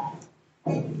না।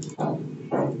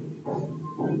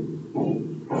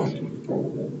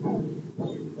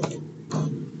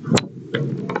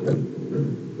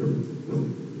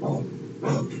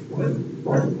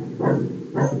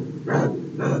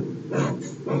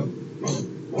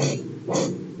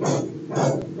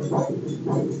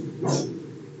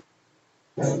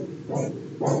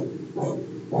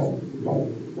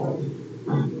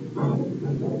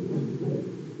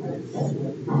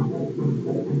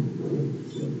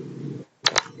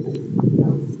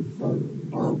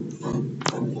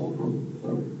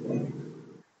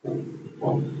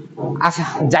 আচ্ছা,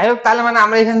 যাই হোক, তাহলে মানে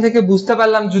আমরা এখান থেকে বুঝতে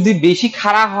পারলাম যদি বেশি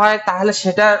খাড়া হয় তাহলে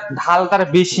সেটা ঢাল তার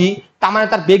বেশি, তার মানে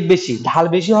তার বেগ বেশি। ঢাল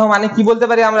বেশি হওয়া মানে কি বলতে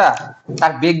পারি আমরা?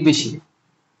 তার বেগ বেশি,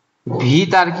 ভি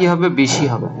তার কি হবে? বেশি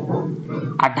হবে।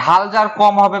 আর ঢাল যার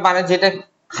কম হবে মানে যেটা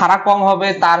খাড়া কম হবে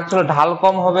তার চলো ঢাল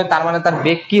কম হবে, তার মানে তার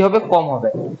বেগ কি হবে? কম হবে,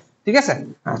 ঠিক আছে।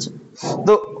 আচ্ছা,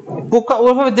 তো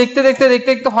ওইভাবে দেখতে দেখতে দেখতে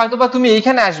দেখতে হয়তোবা তুমি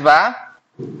এইখানে আসবা,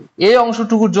 এই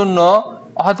অংশটুকুর জন্য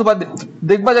হয়তোবা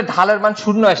দেখবা যে ঢালের মান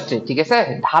 0 আসছে, ঠিক আছে।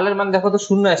 ঢালের মান দেখো তো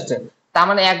 0 আসছে, তার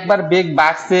মানে একবার বেগ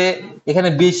বাড়ছে, এখানে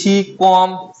বেশি কম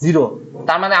 0।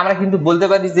 তার মানে আমরা কিন্তু বলতে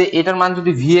পারি যে এটার মান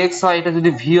যদি vx হয়, এটা যদি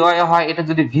vy হয়, এটা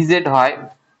যদি vz হয়,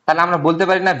 তাহলে আমরা বলতে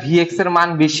পারি না vx এর মান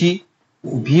বেশি,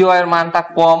 vy এর মানটা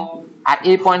কম, আর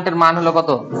এই পয়েন্টের মান হলো কত,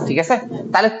 ঠিক আছে।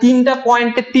 তাহলে তিনটা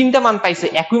পয়েন্টে তিনটা মান পাইছো,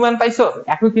 একই মান পাইছো,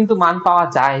 একই কিন্তু মান পাওয়া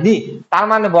যায়নি। তার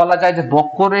মানে বলা যায় যে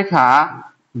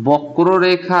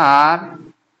বক্ররেখার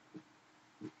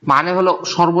মানে হলো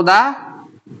সর্বদা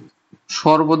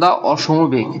সর্বদা অসম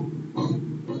বেগ,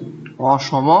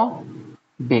 অসম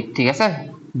বেগ, ঠিক আছে।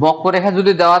 বক্ররেখা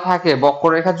যদি দেওয়া থাকে,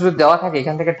 বক্ররেখা যদি দেওয়া থাকে,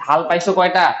 এখান থেকে ঢাল পাইছো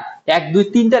কয়টা, 1 2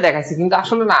 3টা দেখাইছি, কিন্তু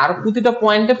আসলে না, আর প্রতিটা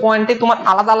পয়েন্টে পয়েন্টে তোমার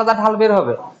আলাদা আলাদা ঢাল বের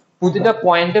হবে, প্রতিটা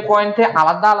পয়েন্টে পয়েন্টে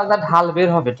আলাদা আলাদা ঢাল বের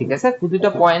হবে, ঠিক আছে। প্রতিটা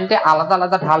পয়েন্টে আলাদা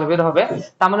আলাদা ঢাল বের হবে,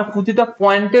 তার মানে প্রতিটা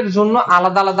পয়েন্টের জন্য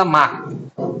আলাদা আলাদা মার্ক,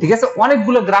 ঠিক আছে।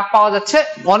 অনেকগুলো গ্রাফ পাওয়া যাচ্ছে,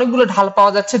 অনেকগুলো ঢাল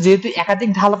পাওয়া যাচ্ছে, যেহেতু একাধিক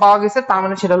ঢাল পাওয়া গেছে, তার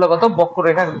মানে সেটা হলো কত,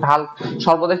 বক্ররেখার ঢাল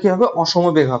সর্বদা কি হবে, অসম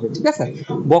বেগ হবে, ঠিক আছে।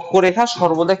 বক্ররেখা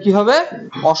সর্বদা কি হবে,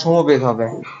 অসম বেগ হবে।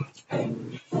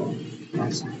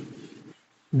 আচ্ছা,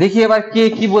 দেখি এবার কে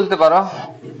কি বলতে পারো।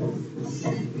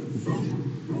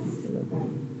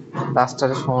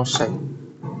 রাস্টারের সমস্যায়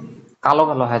কালো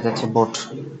কালো হয়ে যাচ্ছে বোর্ড।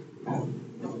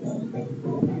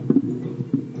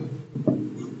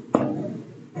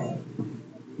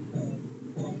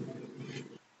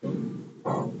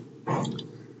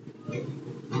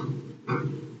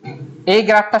 এই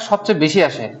গ্রাফটা সবচেয়ে বেশি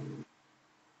আসে,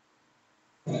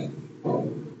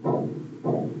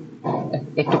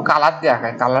 একটু কালার দিয়ে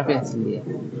আঁকায়, কালার পেন্সিল দিয়ে।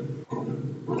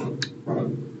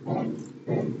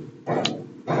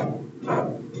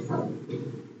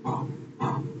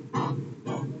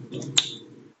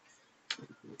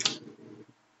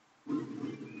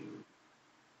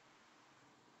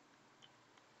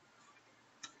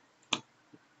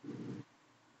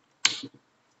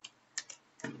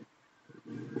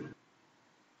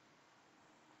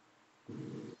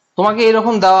 তোমাকে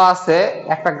এরকম দেওয়া আছে,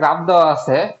 একটা গ্রাফ দেওয়া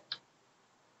আছে,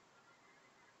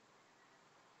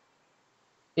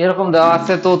 এরকম দেওয়া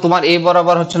আছে, তো তোমার এই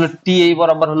বরাবর হচ্ছিল টি, এই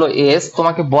বরাবর হলো এস,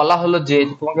 তোমাকে বলা হলো যে,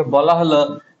 তোমাকে বলা হলো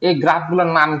এই গ্রাফগুলোর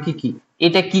নাম কি কি,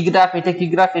 এটা কি গ্রাফ, এটা কি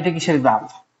গ্রাফ, এটা কিসের গ্রাফ।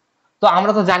 তো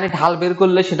আমরা তো জানি ঢাল বের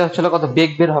করলে সেটা হচ্ছিল কত,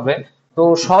 বেগ বের হবে। তো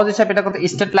সহজ হিসাবে এটা কত,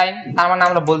 স্ট্রেট লাইন, তার মানে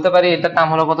আমরা বলতে পারি এটার নাম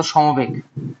হলো কত, সমবেগ,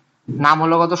 নাম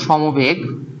হলো কত, সমবেগ,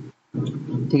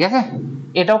 ঠিক আছে।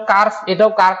 এটাও কার্ভ,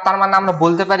 এটাও কার্ভ, তার মানে আমরা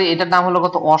বলতে পারি এটার নাম হলো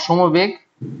কত, অসমবেগ,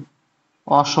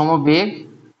 অসমবেগ।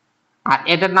 আর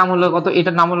এটার নাম হলো কত,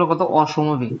 এটার নাম হলো কত,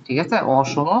 অসমবেগ, ঠিক আছে,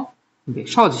 অসমবেগ।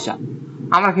 সহজ হিসাব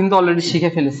আমরা কিন্তু অলরেডি শিখে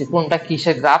ফেলেছি, কোনটা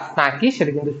কিসের গ্রাফ না কি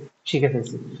সেটা কিন্তু শিখে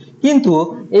ফেলেছি। কিন্তু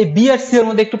এই বি আর সি এর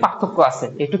মধ্যে একটু পার্থক্য আছে,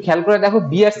 একটু খেয়াল করে দেখো,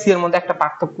 বি আর সি এর মধ্যে একটা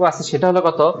পার্থক্য আছে, সেটা হলো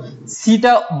কত,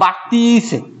 সিটা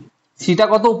বাড়তিছে, সিটা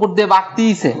কত, উপর দিয়ে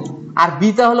বাড়তিছে, আর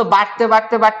বিটা হলো বাড়তে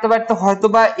বাড়তে বাড়তে বাড়তে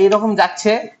হয়তোবা এরকম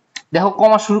যাচ্ছে, দেখো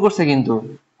কমা শুরু করছে, কিন্তু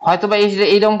হয়তোবা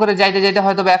এইরকম করে যাইতে যাইতে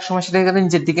হয়তোবা এক সময় সেটা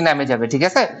নিচের দিকে নামে যাবে, ঠিক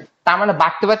আছে। তার মানে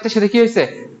বাড়তে বাড়তে সেটা কি হয়েছে,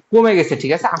 কমে গেছে,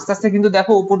 ঠিক আছে। আস্তে আস্তে কিন্তু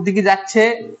দেখো উপর দিকে যাচ্ছে,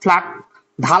 ফ্ল্যাট,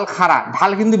 ঢাল খাড়া,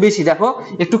 ঢাল কিন্তু বেশি, দেখো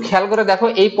একটু খেয়াল করে দেখো,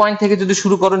 এই পয়েন্ট থেকে যদি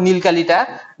শুরু করো নীলকালিটা,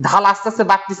 ঢাল আস্তে আস্তে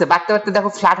বাড়তেছে, বাড়তে বাড়তে দেখো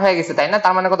ফ্ল্যাট হয়ে গেছে, তাই না।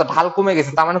 তার মানে কত, ঢাল কমে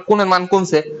গেছে, তার মানে কোণের মান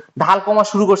কমছে, ঢাল কমা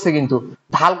শুরু করছে, কিন্তু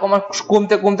ঢাল কমা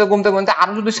কমতে কমতে কমতে কমতে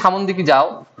আরো যদি সামন দিকে যাও,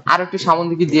 আর একটু সামন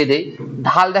দিকে দিয়ে দেই,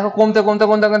 ঢাল দেখো কমতে কমতে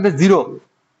কমতে কমতে জিরো,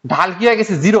 ঢাল কি হয়ে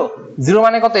গেছে, জিরো, জিরো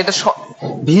মানে কত, এটা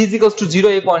V is equals to zero,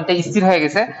 এই পয়েন্টে স্থির হয়ে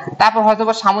গেছে। তারপর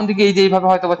হয়তোবা সামন দিকে এই যে এইভাবে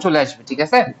হয়তোবা চলে আসবে, ঠিক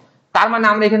আছে। তার মানে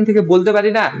আমরা এখান থেকে বলতে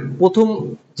পারি না, প্রথম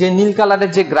যে নীল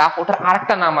কালারের যে গ্রাফ, ওটার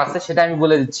আরেকটা নাম আছে, সেটা আমি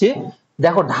বলে দিচ্ছি।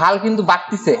 দেখো ঢাল কিন্তু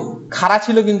বাড়তিছে, খাড়া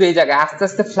ছিল কিন্তু এই জায়গায় আস্তে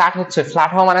আস্তে ফ্ল্যাট হচ্ছে,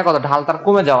 ফ্ল্যাট হওয়া মানে কত, ঢাল তার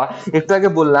কমে যাওয়া। একটু আগে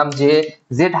বললাম যে,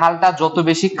 যে ঢালটা যত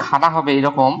বেশি খাড়া হবে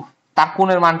এরকম, তার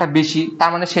কোণের মানটা বেশি, তার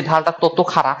মানে সে ঢালটা তত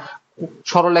খাড়া,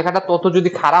 সরলরেখাটা তত যদি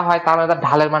খাড়া হয়, তাহলে তার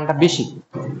ঢালের মানটা বেশি।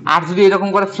 আর যদি এরকম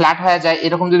করে ফ্ল্যাট হয়ে যায়,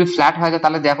 এরকম যদি ফ্ল্যাট হয়ে যায়,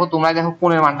 তাহলে দেখো তোমরা দেখো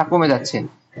কোণের মানটা কমে যাচ্ছে,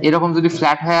 এরকম যদি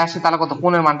ফ্ল্যাট হয়ে আসে, তাহলে কত,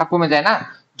 কোণের মানটা কমে যায় না।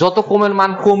 যত কোণের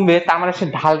মান কমবে, তার মানে সে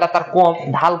ঢালটা তার কম,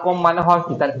 ঢাল কম মানে হয়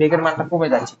কি, তার বেগের মানটা কমে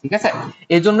যাচ্ছে, ঠিক আছে।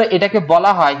 এই জন্য এটাকে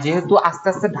বলা হয়, যেহেতু আস্তে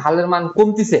আস্তে ঢালের মান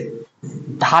কমতিছে,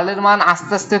 ঢালের মান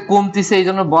আস্তে আস্তে কমতিছে, এই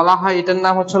জন্য বলা হয় এটার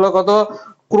নাম হচ্ছিল কত,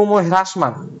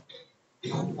 ক্রমহ্রাসমান,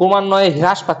 ক্রমান্বয়ে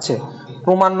হ্রাস পাচ্ছে,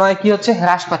 ক্রমান্বয়ে কি হচ্ছে,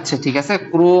 হ্রাস পাচ্ছে, ঠিক আছে।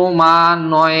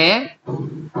 ক্রমান্বয়ে,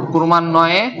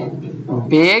 ক্রমান্বয়ে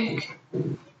বেগ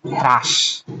হ্রাস,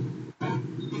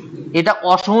 এটা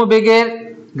অসম বেগের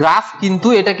গ্রাফ, কিন্তু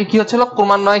এটাকে কি হচ্ছিল,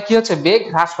 ক্রমান্বয়ে কি হচ্ছে, বেগ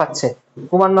হ্রাস পাচ্ছে,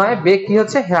 ক্রমান্বয়ে বেগ কি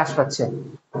হচ্ছে, হ্রাস পাচ্ছে।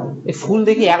 এই ফুল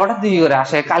দেখি 11টার দিকে করে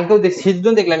আসে, কালকেও দেখছি,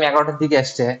 সেদিনও দেখলাম 11টার দিকে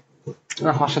আসছে,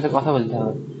 আমার সাথে কথা বলতে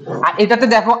হবে। আর এটাতে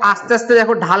দেখো আস্তে আস্তে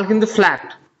দেখো ঢাল কিন্তু ফ্ল্যাট,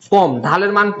 কম,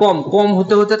 ঢালের মান কম, কম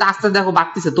হতে হতে আস্তে দেখো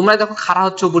বাড়তেছে, তোমরা দেখো খাড়া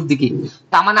হচ্ছে উপর দিকে,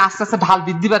 তার মানে আস্তে আস্তে ঢাল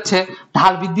বৃদ্ধি পাচ্ছে,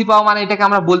 ঢাল বৃদ্ধি পাওয়া মানে এটাকে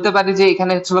আমরা বলতে পারি যে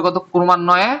এখানে হচ্ছিল কত,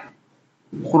 ক্রমান্বয়ে,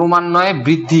 ক্রমান্বয়ে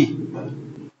বৃদ্ধি,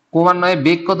 ক্রমান্বয়ে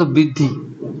বেগ কত, বৃদ্ধি,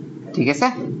 ঠিক আছে।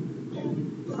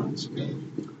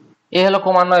 এ হলো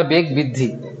ক্রমান্বয়ে বেগ বৃদ্ধি।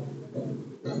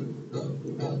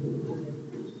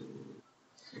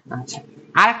 আচ্ছা,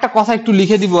 আর একটা কথা একটু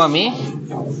লিখে দিব আমি,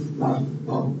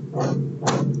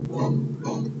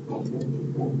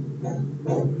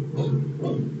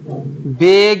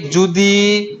 বেগ যদি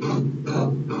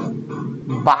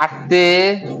বাড়তে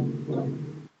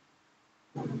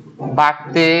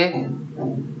বাড়তে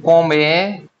কমে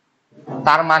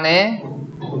তার মানে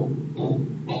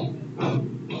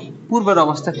পূর্বের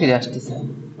অবস্থা ফিরে আসতেছে।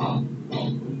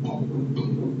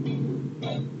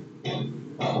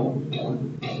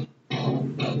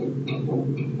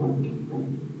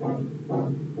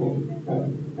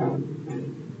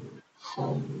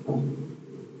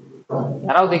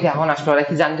 তারাও দেখি এখন আসলে ওরা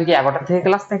কি জানতো কি 11টা থেকে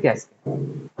ক্লাস থাকে আজকে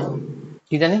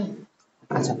কি জানি।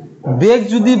 আচ্ছা, বেগ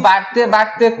যদি বাড়তে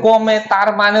বাড়তে কমে তার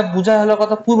মানে বোঝা হলো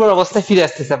কত পূর্বের অবস্থায় ফিরে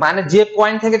আসতেছে। মানে যে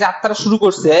পয়েন্ট থেকে যাত্রা শুরু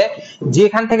করছে,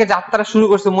 যেখান থেকে যাত্রা শুরু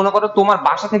করছে, মনে করো তোমার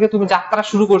বাসা থেকে তুমি যাত্রা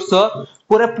শুরু করছো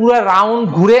করে পুরো রাউন্ড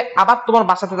ঘুরে আবার তোমার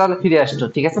বাসাতে তাহলে ফিরে আসছো,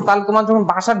 ঠিক আছে? তাহলে তোমার যখন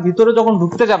বাসার ভিতরে যখন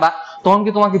ঢুকতে যাবা তখন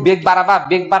কি তোমাকে বেগ বাড়াবা?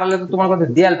 বেগ বাড়ালে তো তোমার কাছে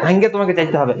দেয়াল ভাঙ্গে তোমাকে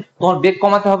যাইতে হবে, তোমার বেগ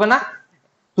কমাতে হবে না?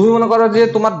 তুমি মনে করো যে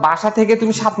তোমার বাসা থেকে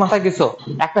তুমি 7 মাথায় গেছো,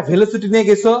 একটা ভেলোসিটি নিয়ে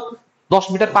গেছো 10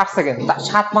 মিটার/সেকেন্ড,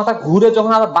 7 মাথা ঘুরে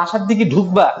যখন আবার বাসার দিকে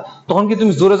ঢুকবা তখন কি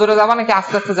তুমি জোরে জোরে যাবা নাকি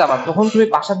আস্তে আস্তে যাবা? তখন তুমি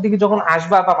বাসার দিকে যখন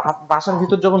আসবা বা বাসার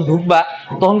ভিতর যখন ঢুকবা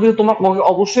তখন কিন্তু তোমার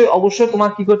অবশ্যই অবশ্যই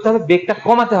তোমার কি করতে হবে? বেগটা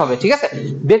কমাতে হবে, ঠিক আছে?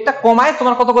 বেগটা কমায়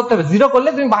তোমার কত করতে হবে? 0 করলে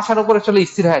তুমি বাসার উপরে চলে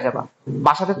স্থির হয়ে যাবা,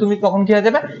 বাসাতে তুমি তখন কি হয়ে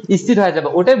যাবে? স্থির হয়ে যাবে।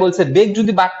 ওটাই বলছে বেগ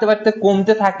যদি বাড়তে বাড়তে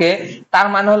কমতে থাকে তার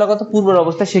মানে হলো কত পূর্বের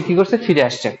অবস্থায় সে কি করছে? ফিরে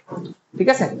আসছে, ঠিক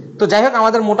আছে? তো যাই হোক,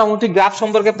 আমাদের মোটামুটি গ্রাফ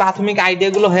সম্পর্কে প্রাথমিক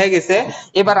আইডিয়া গুলো হয়ে গেছে।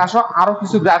 এবার আসো আরো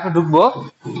কিছু গ্রাফে ঢুকবো।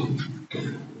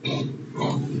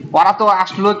 ওরা তো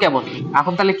আসলো কেবল,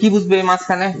 এখন তাহলে কি বুঝবে এই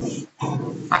মাঝখানে?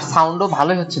 আর সাউন্ডও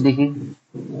ভালোই হচ্ছে দেখি।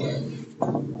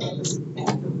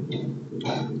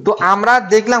 তো আমরা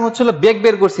দেখলাম হচ্ছিল বেগ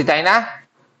বের করছি, তাই না?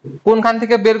 কোনখান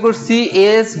থেকে বের করছি?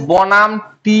 এস বনাম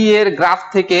টি এর গ্রাফ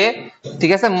থেকে,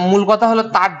 ঠিক আছে? মূল কথা হলো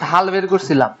তার ঢাল বের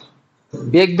করছিলাম,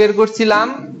 বেগ বের করছিলাম,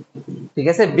 ঠিক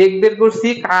আছে? বেগ বের করছি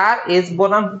কার? এস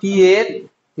বনাম টি এর,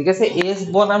 ঠিক আছে? এস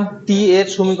বনাম টি এর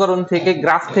সমীকরণ থেকে,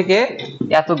 গ্রাফ থেকে।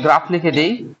 এত গ্রাফ লিখে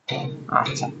দেই।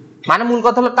 আচ্ছা, মানে মূল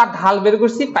কথা হলো তার ঢাল বের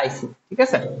করছি, পাইছি, ঠিক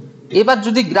আছে? এবার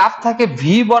যদি গ্রাফ থাকে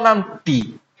ভি বনাম টি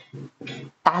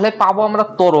তাহলে পাবো আমরা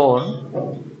ত্বরণ,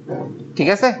 ঠিক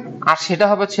আছে? আর সেটা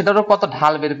হবে, সেটারও কত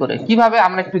ঢাল বের করে কিভাবে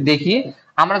আমরা একটু দেখি।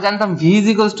 আমরা জানতাম ভি ইজ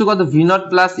ইকুয়ালস টু কত? ভি নট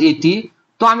প্লাস এটি।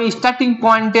 তো আমি স্টার্টিং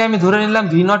পয়েন্টে আমি ধরে নিলাম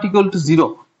ভি নট ইকুয়াল টু 0,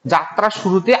 যাত্রার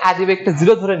শুরুতে আজীব একটা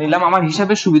 0 ধরে নিলাম আমার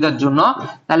হিসাবের সুবিধার জন্য।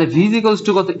 তাহলে ভি ইজ ইকুয়ালস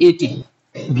টু কত? এটি।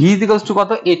 ভি ইজ ইকুয়ালস টু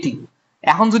কত? এটি।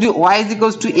 এখন যদি Y is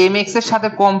equals to M x এর সাথে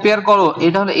কম্পেয়ার করো,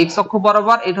 এটা হলো এক্স অক্ষ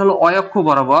বরাবর, এটা হলো ওয়াই অক্ষ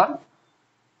বরাবর,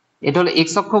 এটা হলো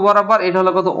এক্স অক্ষ বরাবর, এটা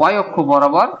হলো কত? ওয়াই অক্ষ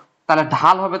বরাবর। তাহলে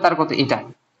ঢাল হবে তার কত? এটা,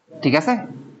 ঠিক আছে?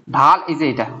 ঢাল এই যে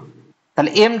এটা,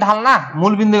 তাহলে এম ঢাল না,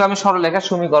 মূল বিন্দুগামী সরলরেখার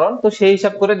সমীকরণ। তো সেই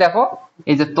হিসাব করে দেখো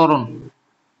এই যে ত্বরণ,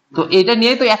 তো এটা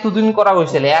নিয়ে তো এতদিন করা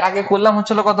হয়েছিল। এর আগে করলাম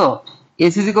হচ্ছিল কত?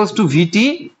 এস ইজ ইকুয়ালস টু ভিটি,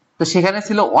 তো সেখানে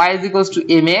ছিল Y is equals to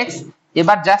M x.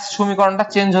 এবার জাস্ট সমীকরণটা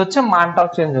চেঞ্জ হচ্ছে, মানটাও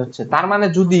চেঞ্জ হচ্ছে। তার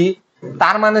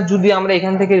মানে যদি আমরা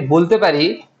এখান থেকে বলতে পারি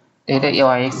এটা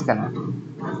ওয়াই এক্স কেন,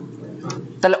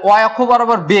 তাহলে ওয়াই অক্ষ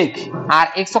বরাবর বেগ আর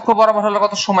এক্স অক্ষ বরাবর হলো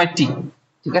কত? সময় টি,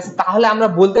 ঠিক আছে? তাহলে আমরা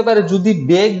বলতে পারি যদি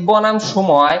বেগ বনাম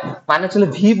সময় মানে হচ্ছে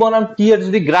ভি বনাম টি এর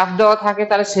যদি গ্রাফ দেওয়া থাকে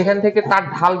তাহলে সেখান থেকে তার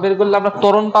ঢাল বের করলে আমরা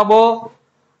ত্বরণ পাবো।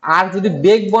 আর যদি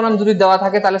বেগ বনাম যদি দেওয়া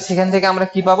থাকে তাহলে সেখান থেকে আমরা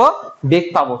কি পাবো? বেগ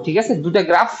পাবো, ঠিক আছে? দুটো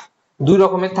গ্রাফ দুই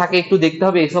রকমের থাকে, একটু দেখতে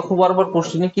হবে এক্স অক্ষ বরাবর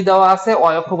কোশ্চেনে কি দেওয়া আছে,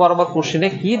 ওয়াই অক্ষ বরাবর কোশ্চেনে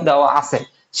কি দেওয়া আছে,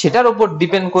 সেটার উপর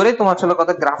ডিপেন্ড করে তোমার চলো কত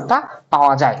গ্রাফটা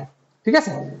পাওয়া যায়, ঠিক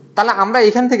আছে? তাহলে আমরা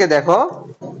এখান থেকে দেখো,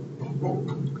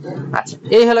 আচ্ছা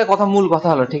এই হলো কথা, মূল কথা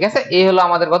হলো, ঠিক আছে? এই হলো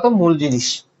আমাদের কত মূল জিনিস।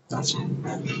 আচ্ছা,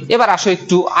 এবার আসো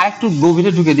একটু আরেকটু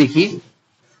গভীরে ঢুকে দেখি।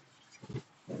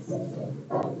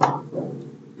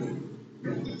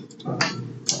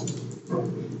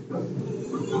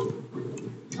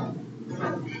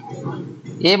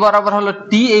 এ বরাবর হলো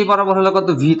টি, এই বরাবর হলো কত?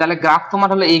 ভি। তাহলে গ্রাফ তোমার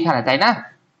হলো এইখানে, তাই না?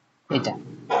 এটা,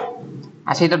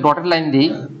 আচ্ছা এটা ডটেড লাইন দিই,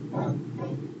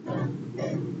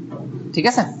 ঠিক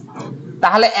আছে?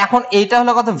 তাহলে এখন এইটা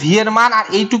হলো কত? ভি এর মান, আর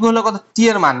এইটুকু হলো কত? টি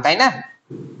এর মান, তাই না?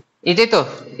 এটাই তো,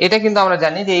 এটা কিন্তু আমরা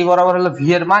জানি যে এই বরাবর হলো ভি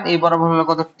এর মান, এই বরাবর হলো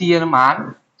কত? টি এর মান,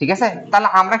 ঠিক আছে? তাহলে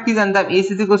আমরা কি জানতাম? এস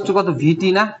ইজ ইকুয়ালস টু কত? ভিটি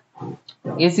না?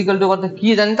 এস ইকুয়াল টু কত? কি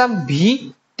জানতাম?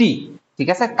 ভিটি, ঠিক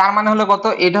আছে? তার মানে হলো কত?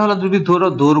 এটা হলো যদি ধরো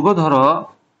দৈর্ঘ্য ধরো,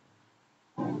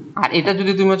 আর এটা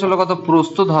যদি তুমি চলো কত?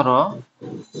 প্রস্থ ধরো।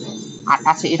 আর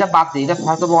আচ্ছা এটা বাদ দিই, এটা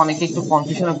হয়তো অনেকে একটু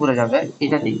কনফিউশনে পড়ে যাবে,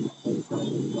 এটা দিই।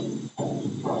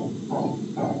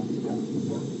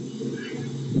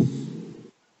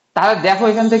 তাহলে দেখো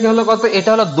এখান থেকে হলো কত? এটা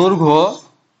হলো দৈর্ঘ্য,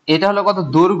 এটা হলো কত?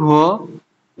 দৈর্ঘ্য,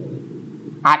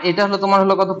 আর এটা হলো তোমার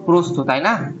হলো কত? প্রস্থ, তাই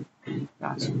না?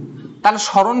 আচ্ছা, তাহলে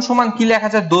সরণ সমান কি লেখা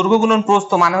যায়? দৈর্ঘ্য গুণন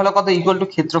প্রস্থ, মানে হলো কত? ইকুয়াল টু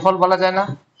ক্ষেত্রফল বলা যায় না?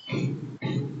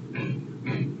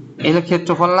 এই হলো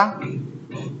ক্ষেত্রফল না,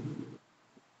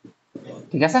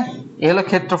 ঠিক আছে, এই হলো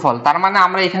ক্ষেত্রফল। তার মানে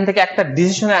আমরা এখান থেকে একটা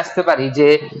ডিসিশনে আসতে পারি যে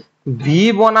ভি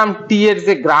বনাম টি এর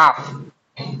যে গ্রাফ,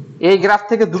 এই গ্রাফ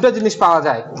থেকে দুটো জিনিস পাওয়া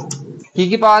যায়। কি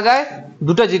কি পাওয়া যায়?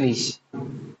 দুটো জিনিস।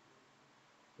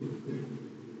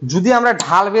 যদি আমরা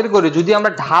ঢাল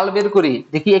বের করি,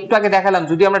 দেখি একটু আগে দেখালাম,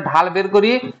 যদি আমরা ঢাল বের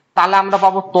করি তাহলে আমরা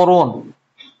পাবো ত্বরণ,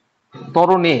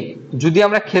 ত্বরণে। যদি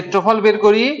আমরা ক্ষেত্রফল বের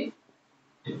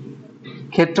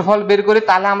করি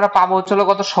তাহলে আমরা পাবো হচ্ছে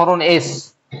কত, সরণ এস।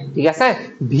 ঠিক আছে,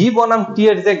 ভি বনাম টি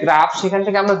এর যে গ্রাফ, সেখান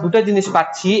থেকে আমরা দুটো জিনিস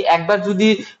পাচ্ছি। একবার যদি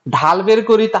ঢাল বের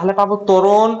করি তাহলে পাবো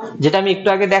ত্বরণ, যেটা আমি একটু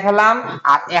আগে দেখালাম।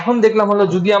 আর এখন দেখলাম হলো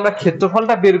যদি আমরা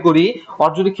ক্ষেত্রফলটা বের করি,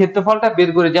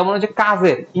 যেমন যে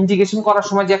কাজের ইন্টিগ্রেশন করার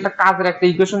সময় যে একটা কাজের একটা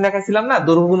ইকুয়েশন দেখাইছিলাম না,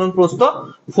 দৈর্ঘ্য গুণন প্রস্থ,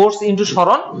 ফোর্স ইনটু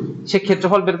সরণ, সে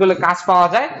ক্ষেত্রফল বের করলে কাজ পাওয়া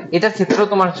যায়। এটার ক্ষেত্রেও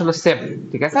তোমার হলো সেম।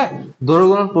 ঠিক আছে, দৈর্ঘ্য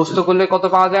গুণন প্রস্থ করলে কত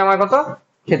পাওয়া যায়, আমার কত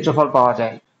ক্ষেত্রফল পাওয়া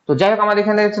যায়। তো যাই হোক, আমার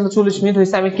এখানে 40 মিনিট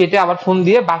হয়েছে, আমি কেটে আবার ফোন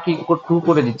দিয়ে বাকি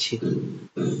করে দিচ্ছি।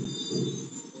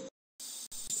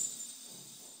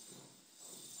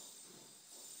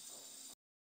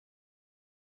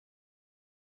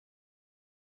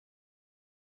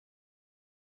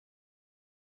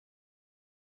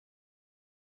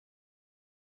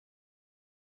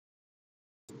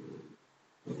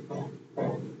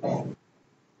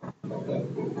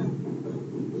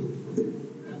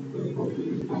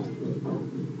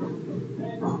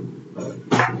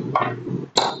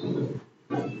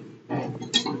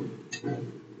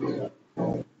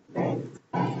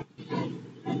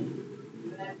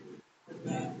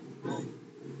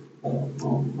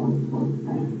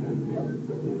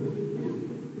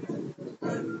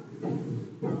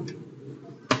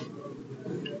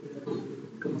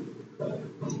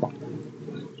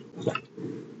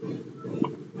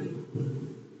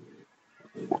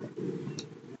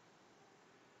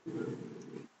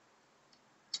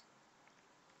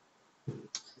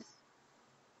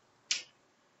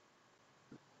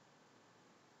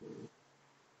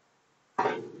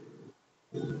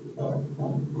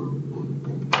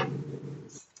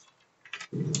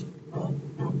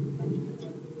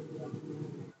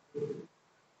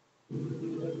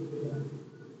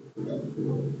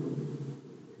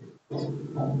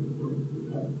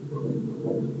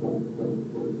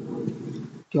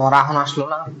 কি ওরা এখন আসলো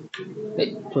না? এই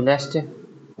চলে আসছে।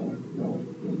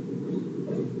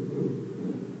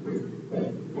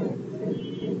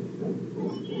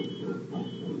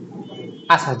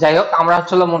 আচ্ছা, যাই হোক, আমরা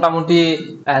মোটামুটি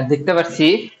দেখতে পাচ্ছি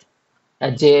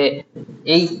যে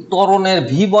এই ত্বরণের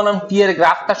ভি বনাম টি এর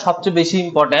গ্রাফটা সবচেয়ে বেশি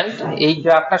ইম্পর্টেন্ট। এই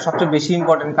গ্রাফটা সবচেয়ে বেশি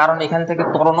ইম্পর্টেন্ট কারণ এখান থেকে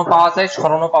ত্বরণও পাওয়া যায়,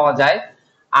 সরণও পাওয়া যায়।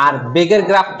 আর বেগের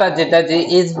গ্রাফটা যেটা, যে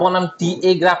এস বনাম টি,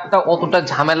 এই গ্রাফটা অতটা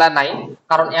ঝামেলা নাই,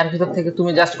 কারণ এর ভিতর থেকে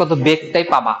তুমি জাস্ট কত বেগটাই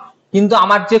পাবা। কিন্তু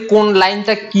আমার যে কোন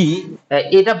লাইনটা কি,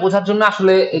 এটা বোঝার জন্য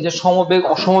আসলে এই যে সমবেগ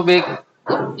অসমবেগ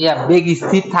বেগ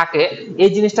স্থির থাকে, এই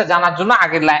জিনিসটা জানার জন্য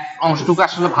আগের অংশটুকু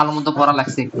আসলে ভালো মতো পড়া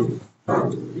লাগছে একটু।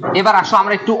 এবার আসো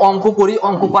আমরা একটু অঙ্ক করি,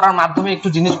 অঙ্ক করার মাধ্যমে একটু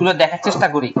জিনিসগুলো দেখার চেষ্টা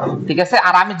করি। ঠিক আছে,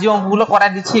 আর আমি যে অঙ্কগুলো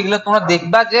করাই দিচ্ছি এগুলো তোমরা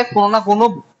দেখবা যে কোনো না কোনো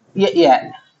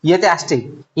ইয়েতে আসছে,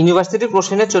 ইউনিভার্সিটির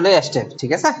কোশ্চেনে চলে আসছে।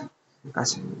 ঠিক আছে,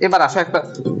 আচ্ছা এবার আসো একটা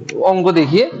অঙ্ক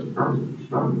দেখিয়ে।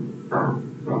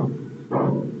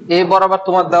 এ বরাবর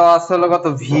তোমার দেওয়া আছে হলো কত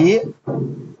ভি,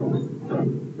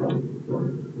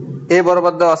 এ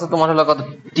বরাবর দেওয়া আছে তোমার হলো কত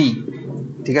টি।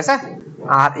 ঠিক আছে,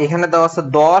 আর এখানে দেওয়া আছে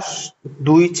 10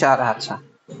 2 4। আচ্ছা,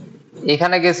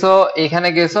 এখানে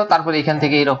গেছো তারপর এখান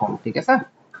থেকে এরকম। ঠিক আছে,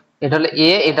 এটা হলো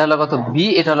এ, এটা হলো কত বি,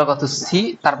 এটা হলো কত সি,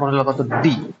 তারপর হলো কত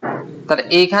ডি। তাহলে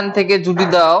এইখান থেকে যদি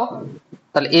দাও,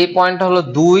 তাহলে এই পয়েন্টটা হলো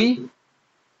 2,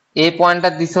 এই পয়েন্টটা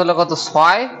দিছে হলো কত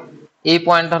 6, এই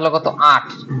পয়েন্টটা হলো কত 8,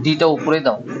 ডিটা উপরে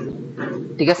দাও।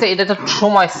 ঠিক আছে, এটা তো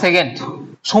সময় সেকেন্ড,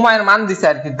 সময়ের মান দিছে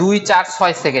আর কি 2 4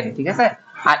 6 সেকেন্ড। ঠিক আছে,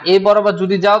 আর এই বরাবর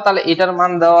যদি যাও তাহলে এটার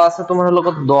মান দেওয়া আছে তোমার হলো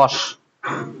কত 10,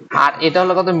 আর এটা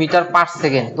হলো কত মিটার পার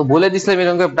সেকেন্ড। তো বলে দিছিলাম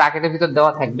এরকম ব্র্যাকেটের ভিতর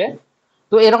দেওয়া থাকবে।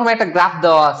 তো এরকম একটা গ্রাফ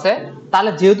দেওয়া আছে।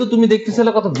 তাহলে যেহেতু তুমি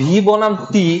দেখতেছিলে কত ভি বনাম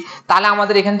টি, তাহলে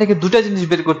আমাদের এখান থেকে দুটো জিনিস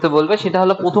বের করতে বলবে। সেটা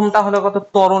হলো প্রথমটা হলো কত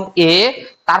ত্বরণ এ,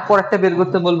 তারপর একটা বের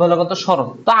করতে বলবে হলো কত সরণ।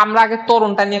 তো আমরা আগে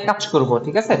ত্বরণটা নিয়ে কাজ করব।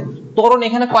 ঠিক আছে, ত্বরণ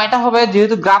এখানে কয়টা হবে,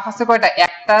 যেহেতু গ্রাফ আছে কয়টা,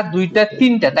 একটা দুইটা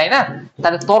তিনটা, তাই না?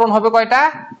 তাহলে ত্বরণ হবে কয়টা,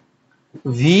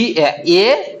 ভি এ,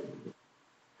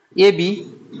 এ বি,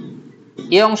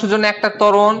 এ অংশের জন্য একটা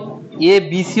ত্বরণ, এ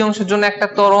বি সি অংশের জন্য একটা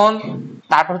ত্বরণ,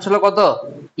 তারপর হচ্ছে কত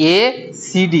এ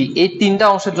সি ডি, এই তিনটা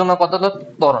অংশের জন্য কত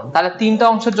ত্বরণ। তাহলে তিনটা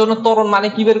অংশের জন্য ত্বরণ মানে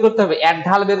কি বের করতে হবে, এক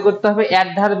ঢাল বের করতে হবে, এক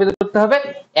ঢাল বের করতে হবে,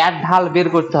 এক ঢাল বের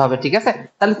করতে হবে। ঠিক আছে,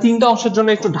 তাহলে তিনটা অংশের জন্য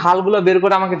একটু ঢালগুলো বের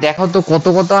করে আমাকে দেখাও তো কত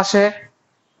কত আসে।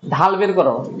 ঢাল বের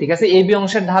করো, ঠিক আছে, এবি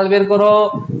অংশের ঢাল বের করো,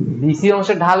 বিসি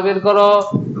অংশের ঢাল বের করো,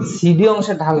 সিডি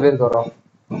অংশের ঢাল বের করো।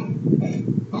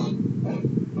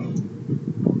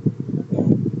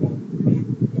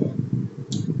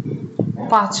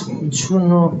 পাঁচ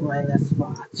শূন্য minus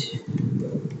 5।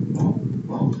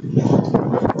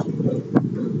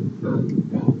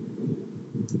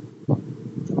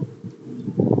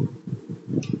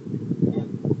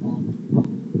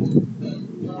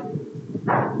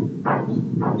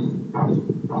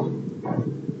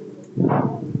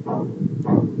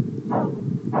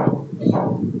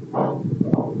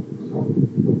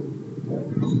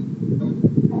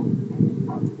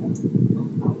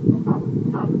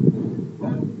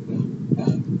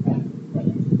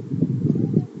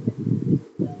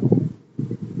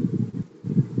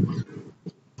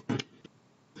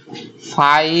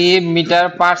 Five metre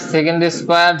per second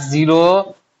square 0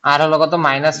 আর হলো কত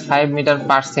 -5 মিটার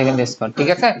পার সেকেন্ড স্কোয়ার, ঠিক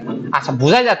আছে। আচ্ছা,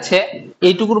 বোঝা যাচ্ছে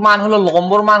এইটুকুর মান হলো,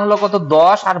 লম্বর মান হলো কত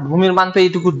 10 আর ভূমির মান তো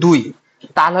এইটুকু 2,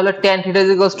 তাহলে হলো tan θ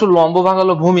 = লম্ব ভাগ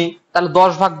হলো ভূমি, তাহলে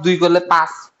 10 ভাগ 2 করলে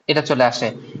 5 এটা চলে আসে।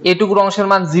 এইটুকুর অংশের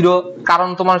মান 0, কারণ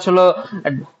তোমার হলো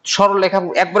সরলরেখা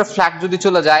একবারে ফ্ল্যাট যদি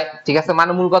চলে যায়, ঠিক আছে,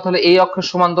 মানে মূল কথা হলো এই অক্ষের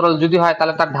সমান্তরাল যদি হয়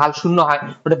তাহলে তার ঢাল 0 হয়,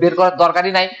 ওটা বের করার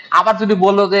দরকারই নাই। আবার যদি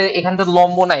বললো যে এখান থেকে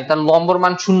লম্ব নাই, তাহলে লম্বর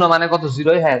মান 0 মানে কত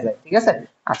 0ই হয়ে যায়, ঠিক আছে।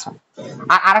 আচ্ছা,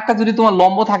 আর আরেকটা যদি তোমার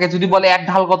লম্ব থাকে, যদি বলে এর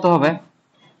ঢাল কত হবে,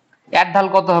 এর ঢাল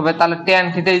কত হবে, তাহলে tan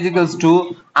θ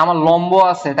 = আমার লম্ব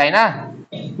আছে, তাই না,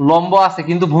 লম্ব আছে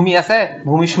কিন্তু ভূমি আছে,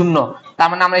 ভূমি 0, তার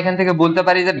মানে আমরা এখান থেকে বলতে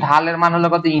পারি যে ঢালের মান হলো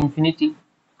কত ইনফিনিটি।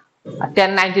 আর tan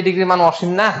 90 ডিগ্রি মান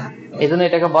অসীম না, এজন্য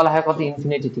এটাকে বলা হয় কত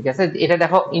ইনফিনিটি, ঠিক আছে। এটা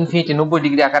দেখো ইনফিনিটি 90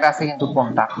 ডিগ্রি আকারে আছে কিন্তু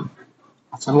কোণটা।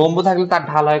 আচ্ছা, লম্ব থাকলে তার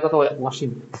ঢাল হয় কত অসীম।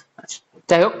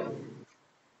 যাই হোক,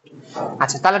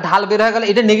 আচ্ছা তাহলে ঢাল বের হয়ে গেল।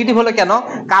 এটা নেগেটিভ হলো কেন,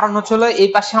 কারণ হলো এই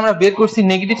পাশে আমরা বের করছি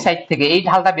নেগেটিভ সাইড থেকে, এই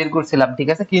ঢালটা বের করছিলাম, ঠিক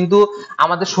আছে, কিন্তু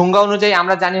আমাদের সংজ্ঞা অনুযায়ী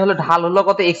আমরা জানি হলো ঢাল হলো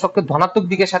কত এক্স অক্ষের ধনাত্মক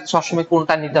দিকের সাথে সবসময়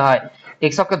কোণটা নিতে হয়,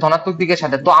 এক্স অক্ষের ধনাত্মক দিকের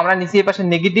সাথে, তো আমরা নিচে এই পাশে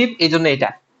নেগেটিভ, এইজন্য এটা।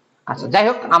 আচ্ছা, যাই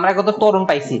হোক, আমরা কত ত্বরণ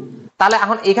পাইছি, তাহলে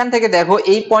এখন এখান থেকে দেখো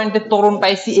এই পয়েন্টে ত্বরণ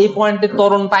পাইছি, এই পয়েন্টে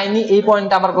ত্বরণ পাইনি, এই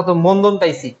পয়েন্টে আবার কত মন্দন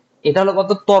পাইছি, এটা হলো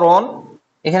কত ত্বরণ।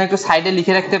 এখানে একটু সাইডে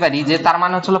লিখে রাখতে পারি যে তার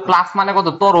মানে হচ্ছে প্লাস মানে কত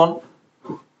ত্বরণ,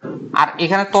 আর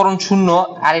এখানে ত্বরণ 0,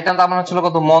 আর এটা তার মানে হচ্ছে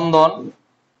কত মন্দন।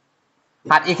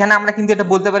 আর এখানে আমরা কিন্তু এটা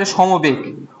বলতে পারি সমবেগ।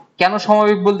 কেন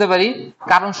সমবেগ বলতে পারি,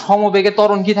 কারণ সমবেগে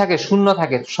ত্বরণ কি থাকে, 0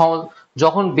 থাকে।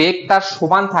 যখন বেগ তার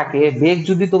সমান থাকে, বেগ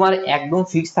যদি তোমার একদম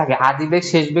ফিক্স থাকে, আদি বেগ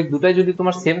শেষ বেগ দুটাই যদি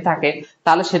তোমার সেম থাকে,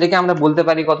 তাহলে সেটাকে আমরা বলতে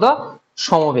পারি কত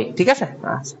সমবেগ, ঠিক আছে।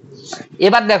 আচ্ছা,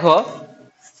 এবার দেখো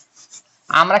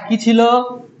আমরা কি ছিল,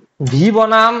 ভি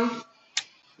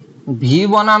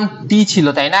বনাম টি ছিল,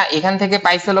 তাই না, এখান থেকে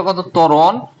পাইছিল কত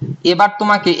ত্বরণ। এবার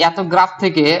তোমাকে এত গ্রাফ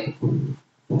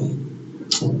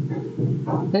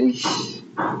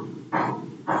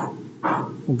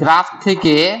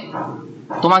থেকে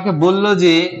তোমাকে বলল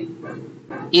যে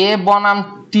এ বনাম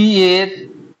টি এর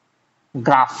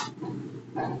গ্রাফ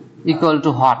ইকুয়াল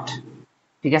টু হট,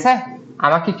 ঠিক আছে।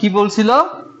 আমাকে কি বলছিল,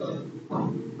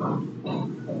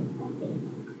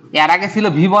 এর আগে ছিল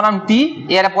ভি বনাম টি,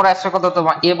 এর পরে আসছে কত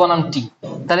তোমার এ বনাম টি,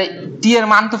 তাহলে টি এর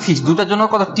মান তো ফিক্স, দুটার জন্য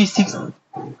কত t6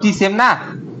 টি সেম না,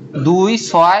 2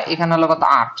 6, এখানে হলো কত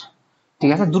 8, ঠিক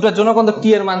আছে, দুটার জন্য কত টি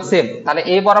এর মান সেম, তাহলে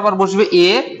এ বরাবর বসবে এ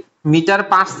মিটার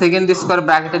পার সেকেন্ড স্কয়ার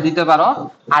ব্র্যাকেটে দিতে পারো,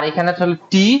 আর এখানে হলো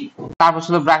টি, তারপর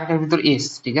ছিল ব্র্যাকেটের ভিতর এস,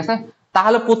 ঠিক আছে।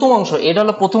 তাহলে প্রথম অংশ, এটা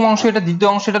হলো প্রথম অংশ, এটা দ্বিতীয়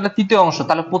অংশ, এটা হলো তৃতীয় অংশ,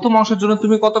 তাহলে প্রথম অংশের জন্য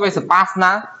তুমি কত পাইছো 5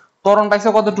 না, ত্বরণ পাইছো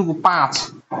কতটুকু 5,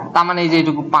 তার মানে এই যে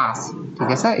এইটুকু 5, ঠিক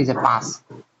আছে, এই যে 5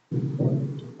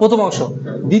 প্রথম অংশ।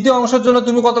 দ্বিতীয় অংশের জন্য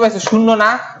তুমি কত পাইছো 0 না,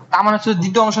 তার মানে হচ্ছে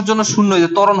দ্বিতীয় অংশের জন্য 0, এই যে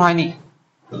ত্বরণ হয়নি।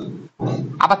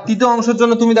 আবার তৃতীয় অংশের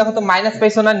জন্য তুমি দেখো তো মাইনাস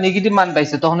পাইছো না, নেগেটিভ মান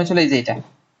পাইছো, তখন হচ্ছে এই যে এটা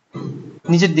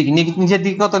নিচের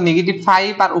দিকে কত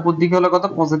 -5, আর উপর দিকে হলো কত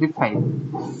 +5।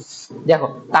 দেখো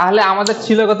তাহলে আমাদের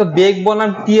ছিল কত বেগ বনাম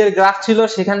টি এর গ্রাফ ছিল,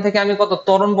 সেখান থেকে আমি কত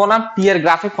ত্বরণ বনাম টি এর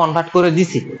গ্রাফে কনভার্ট করে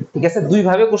দিছি, ঠিক আছে। দুই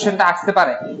ভাবে কোশ্চেনটা আসতে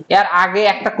পারে। এর আগে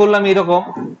একটা করলাম এরকম,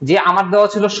 যে আমার দেওয়া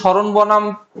ছিল সরণ বনাম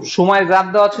সময়ের গ্রাফ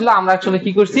দেওয়া ছিল, আমরা আসলে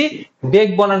কি করছি বেগ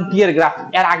বনাম টি এর গ্রাফ,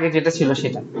 এর আগে যেটা ছিল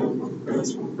সেটা।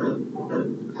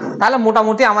 তাহলে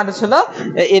মোটামুটি আমাদের ছিল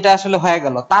এটা আসলে হয়ে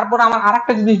গেল। তারপর আমার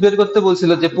আরেকটা জিনিস বের করতে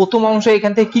বলছিল যে প্রথম অংশ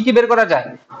এখান থেকে কি বের করা যায়,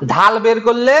 ঢাল বের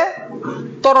করলে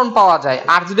ত্বরণ পাওয়া যায়,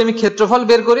 আর যদি আমি ক্ষেত্রফল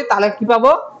বের করি তাহলে কি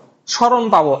পাবো, সরণ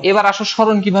পাবো। এবার আসো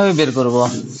সরণ কিভাবে বের করব,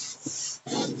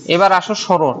 এবার আসো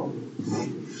সরণ।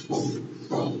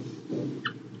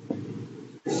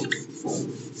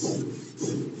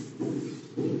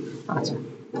 আচ্ছা,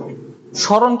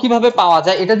 সরণ কিভাবে পাওয়া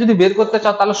যায় এটা যদি বের করতে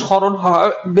চাও, তাহলে সরণ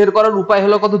বের করার উপায়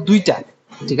হলো কত দুইটা।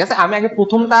 ঠিক আছে, আমি আগে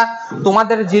প্রথমটা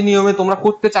তোমাদের যে নিয়মে তোমরা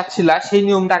করতে চাচ্ছিলা সেই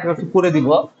নিয়মটা আগে একটু করে দিব।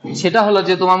 সেটা হলো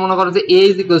যে তোমার মনে করো যে a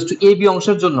 = ab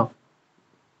অংশের জন্য,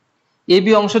 ab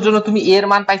অংশের জন্য তুমি a এর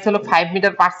মান পাইছো হলো 5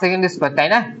 মিটার পার সেকেন্ড স্কয়ার, তাই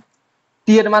না? t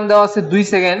এর মান দেওয়া আছে 2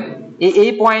 সেকেন্ড।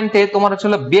 এই পয়েন্টে তোমার হচ্ছে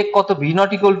বেগ কত, v নট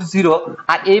ইকুয়াল টু 0,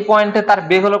 আর এই পয়েন্টে তার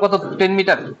বেগ হলো কত, 10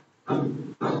 মিটার।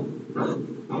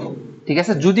 ঠিক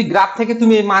আছে, যদি গ্রাফ থেকে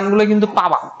তুমি এই মানগুলো কিন্তু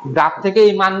পাবা, গ্রাফ থেকে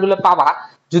এই মানগুলো পাবা,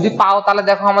 যদি পাও তাহলে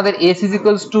দেখো আমাদের s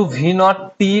 = v not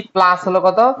t plus হলো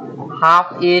কত, হাফ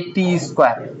a t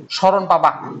স্কয়ার সরণ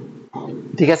পাবা।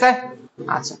 ঠিক আছে,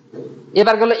 আচ্ছা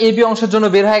এবার গেল ab অংশের জন্য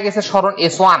বের হয়ে গেছে সরণ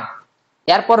s1,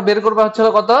 এরপর বের করবা হচ্ছে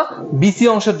কত, bc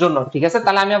অংশের জন্য। ঠিক আছে,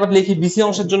 তাহলে আমি আবার লিখি bc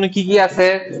অংশের জন্য কি কি আছে,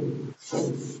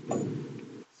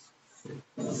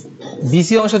 bc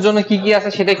অংশের জন্য কি কি আছে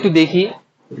সেটা একটু দেখি।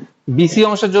 bc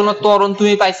অংশের জন্য ত্বরণ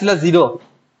তুমি পাইছিলা 0,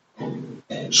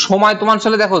 সময় তোমার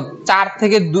আসলে দেখো 4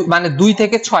 থেকে মানে 2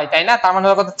 থেকে 6, তাই না? তার মানে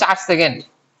হলো কত, 4 সেকেন্ড।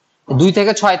 2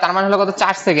 থেকে 6 তার মানে হলো কত,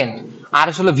 4 সেকেন্ড। আর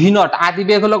আসলে ভি নট আদি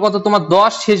বেগ হলো কত তোমার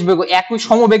 10, শেষ বেগ একই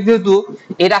সমবেগ, যেহেতু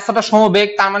এই রাস্তাটা সমবেগ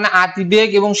তার মানে আদি বেগ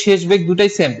এবং শেষ বেগ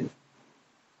দুটাই সেম।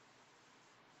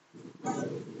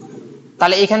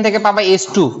 তাহলে এখান থেকে পাবা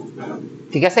s2।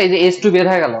 ঠিক আছে, এই যে s2 বের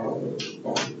হয়ে গেল।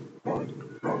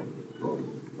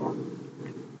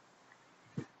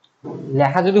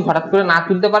 লেখা যদি হঠাৎ করে না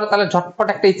তুলতে পারো তাহলে ঝটপট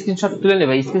একটা স্ক্রিনশট তুলে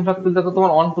নেবে, স্ক্রিনশট তুলতে তো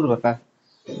তোমার অন করবে কাজ।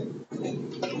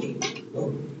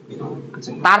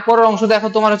 তারপরের অংশ দেখো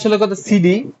তোমার হচ্ছে কত,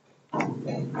 সিডি।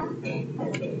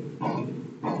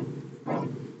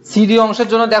 সিডি অংশের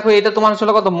জন্য দেখো এটা তোমার হচ্ছে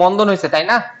কত, মন্দন হয়েছে, তাই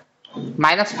না?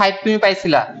 -5 তুমি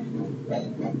পাইছিলা,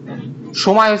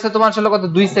 সময় হয়েছে তোমার হচ্ছে কত,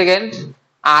 2 সেকেন্ড।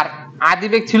 আর আদি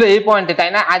বেগ ছিল এই পয়েন্টে, তাই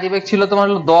না? আদি বেগ ছিল তোমার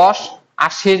হলো 10,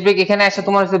 আর শেষ বেগ এখানে এসে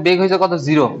তোমার হচ্ছে বেগ হয়েছে কত,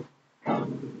 0।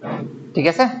 ঠিক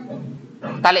আছে,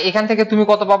 তাহলে এখান থেকে তুমি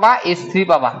কত পাবা, s3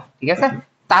 পাবা। ঠিক আছে,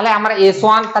 তাহলে আমরা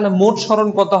s1, তাহলে মোট সরণ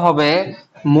কত হবে,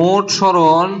 মোট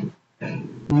সরণ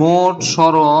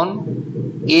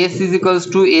s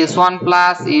 = s1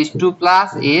 plus s2 plus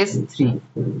s3।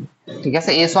 ঠিক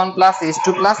আছে, s1 plus s2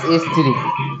 plus s3।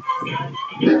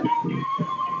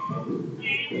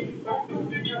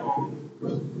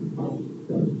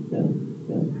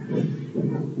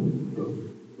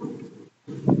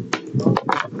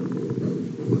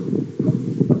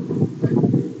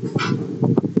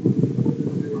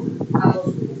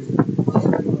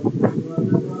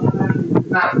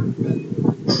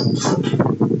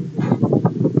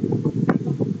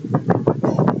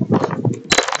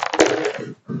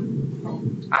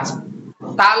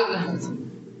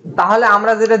 তাহলে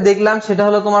আমরা যেটা দেখলাম সেটা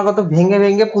হলো তোমার কত, ভেঙে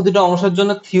ভেঙে প্রতিটা অংশের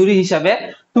জন্য থিওরি হিসাবে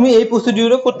তুমি এই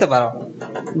প্রসিডিউরও করতে পারো।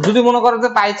 যদি মনে করো যে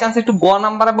বাই চান্স একটু গ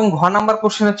নাম্বার এবং ঘ নাম্বার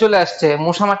কোশ্চেনে চলে আসছে,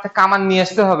 মশা মারতে কামান নিয়ে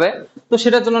আসতে হবে, তো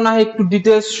সেটার জন্য না হয় একটু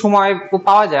ডিটেইলস সময়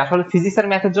পাওয়া যায়, আসলে ফিজিক্স আর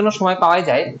ম্যাথের জন্য সময় পাওয়াই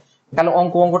যায়, তাহলে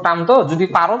অঙ্ক টান তো যদি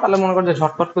পারো তাহলে মনে করো যে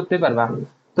ঝটপট করতে পারবা।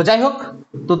 তো যাই হোক,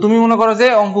 তো তুমি মনে করো যে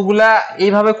অঙ্কগুলা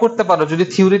এইভাবে করতে পারো, যদি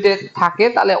থিওরিতে থাকে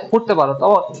তাহলে করতে পারো, তো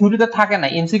থিওরিতে থাকে না,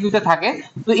 এমসিকিউতে থাকে,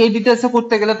 তো এই ডিটেইলসে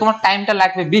করতে গেলে তোমার টাইমটা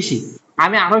লাগবে বেশি।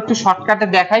 আমি আরো একটু শর্টকাটে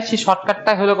দেখাই, সেই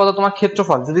শর্টকাটটা হলো কত, তোমার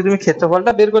ক্ষেত্রফল। যদি তুমি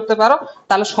ক্ষেত্রফলটা বের করতে পারো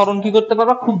তাহলে সরণ কি করতে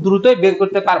পারবা, খুব দ্রুতই বের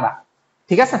করতে পারবা।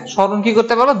 ঠিক আছে, সরণ কি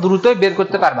করতে পারবা, দ্রুতই বের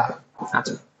করতে পারবা।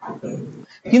 আচ্ছা,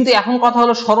 কিন্তু এখন কথা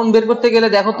হলো সরণ বের করতে গেলে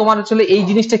দেখো তোমার আসলে এই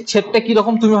জিনিসটা শেপটা কি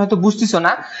রকম তুমি হয়তো বুঝতেছো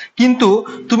না, কিন্তু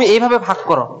তুমি এইভাবে ভাগ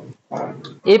করো।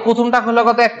 এই প্রথমটা হলো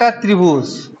কত, একটা ত্রিভুজ,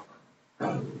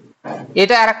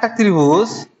 এটা আর একটা ত্রিভুজ।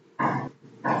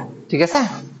 ঠিক আছে,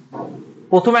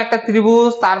 প্রথমে একটা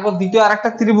ত্রিভুজ, তারপর দ্বিতীয় আর একটা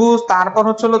ত্রিভুজ, তারপর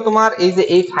হচ্ছে তোমার এই যে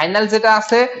এই ফাইনাল যেটা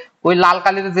আছে ওই লাল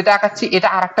কালিতে যেটা আঁকাচ্ছি এটা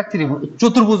আর একটা ত্রিভুজ,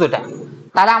 চতুর্ভুজ এটা।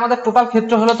 তাহলে আমাদের টোটাল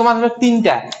ক্ষেত্র হলো তোমার হলো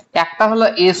তিনটা, একটা হলো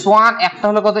s1, একটা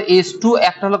হলো কত s2,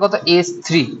 একটা হলো কত s3।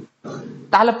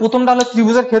 তাহলে প্রথমটা হলো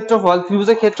ত্রিভুজের ক্ষেত্রফল।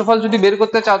 ত্রিভুজের ক্ষেত্রফল যদি বের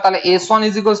করতে চাও তাহলে s1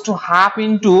 = হাফ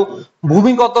ইনটু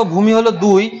ভূমি কত, ভূমি হলো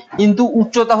 2 ইনটু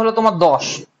উচ্চতা হলো তোমার 10।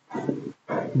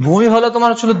 ভূমি হলো তোমার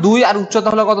হচ্ছে 2 আর উচ্চতা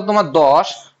হলো কত তোমার 10,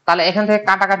 তাহলে এখান থেকে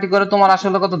কাটাকাটি করে তোমার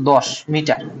আসলে কত, 10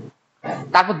 মিটার।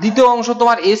 তারপর দ্বিতীয় অংশ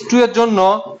তোমার s2 এর জন্য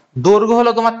দৈর্ঘ্য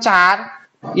হলো তোমার 4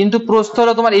 ইনটু প্রস্থ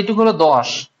হলো তোমার এইটুকু হলো 10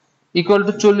 ইকুয়াল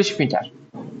টু 40 মিটার।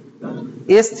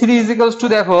 s3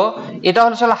 = দেখো এটা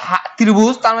হলো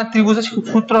ত্রিভুজ, তার মানে ত্রিভুজের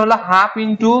সূত্র হলো হাফ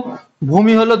ইনটু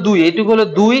ভূমি হলো 2, এইটুকু হলো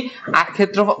 2, আর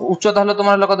ক্ষেত্রফল উচ্চতা হলো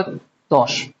তোমার হলো কত,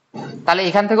 10। তাহলে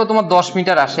এখান থেকে তোমার 10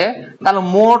 মিটার আসে। তাহলে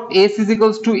মোট s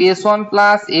 = s1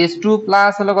 plus s2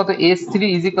 plus হলো কত s3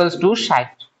 = 60।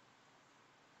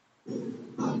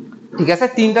 ঠিক আছে,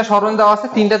 তিনটা সরণ দেওয়া আছে,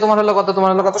 তিনটা তোমার হলো কত, তোমার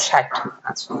হলো কত, 60।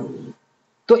 আচ্ছা,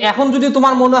 তো এখন যদি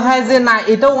তোমার মনে হয় যে না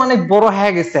এটাও অনেক বড়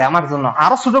হয়ে গেছে আমার জন্য,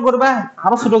 আরো ছোট করবে,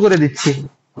 আরো ছোট করে দিচ্ছি।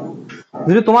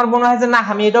 যদি তোমার মনে হয় যে না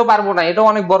আমি এটাও পারবো না, এটাও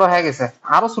অনেক বড় হয়ে গেছে,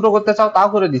 আরো ছোট করতে চাও, তাও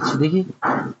করে দিচ্ছি। দেখি,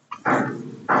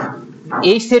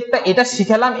 এই শেপটা এটা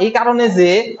শিখালাম এই কারণে যে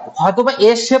হয়তোবা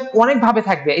এর শেপ অনেক ভাবে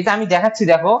থাকবে। এই যে আমি দেখাচ্ছি,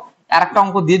 দেখো আর একটা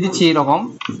অঙ্ক দিয়ে দিচ্ছি এরকম,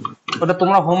 ওটা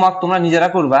তোমরা হোমওয়ার্ক তোমরা নিজেরা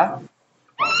করবা।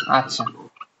 আচ্ছা,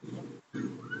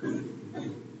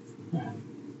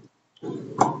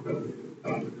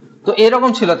 তো এরকম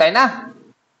ছিল তাই না?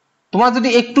 তোমরা যদি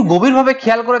একটু গভীরভাবে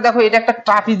খেয়াল করে দেখো, এটা একটা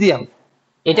ট্রাপিজিয়াম,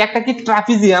 এটা একটা কি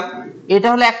ট্রাপিজিয়াম, এটা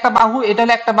হলো একটা বাহু, এটা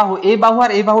হলো একটা বাহু, এই বাহু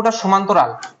আর এই বাহুটা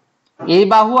সমান্তরাল, এই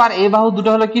বাহু আর এই বাহু দুটো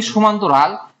হলো কি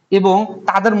সমান্তরাল, এবং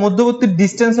তাদের মধ্যবর্তী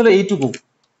ডিসটেন্স হলো এইটুকু,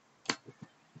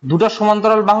 দুটো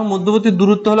সমান্তরাল বাহুর মধ্যবর্তী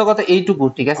দূরত্ব হলো কত, এইটুকু,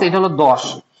 ঠিক আছে, এটা হলো 10।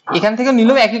 এখান থেকে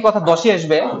নিলেও একই কথা, 10ই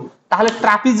আসবে। তাহলে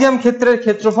ট্রাপিজিয়াম ক্ষেত্রের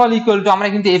ক্ষেত্রফল ইকুয়াল টু, আমরা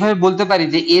কিন্তু এইভাবে বলতে পারি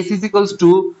যে এস ইজ ইকুয়ালস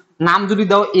টু, নাম যদি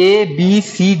দাও এ বি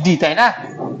সি ডি, তাই না,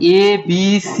 A B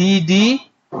C D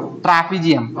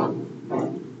trapezium,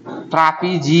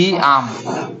 trapezium,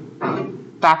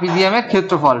 ট্রাপিজিয়ামের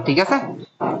ক্ষেত্রফল, ঠিক আছে।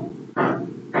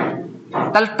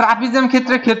 তাহলে ট্রাপিজিয়াম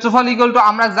ক্ষেত্রের ক্ষেত্রফল ইকুয়াল টু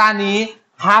আমরা জানি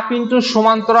হাফ ইনটু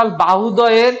সমান্তরাল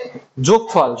বাহুদ্বয়ের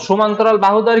যোগফল, সমান্তরাল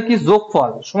বাহুদ্বয়ের কি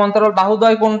যোগফল, সমান্তরাল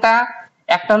বাহুদ্বয় কোনটা,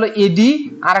 একটা হলো এডি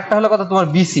আর একটা হলো কত তোমার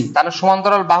বিসি, তাহলে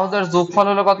সমান্তরাল বাহুদ্বয়ের যোগফল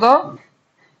হলো কত,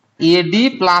 এডি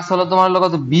প্লাস হলো তোমার হলো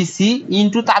কত বিসি,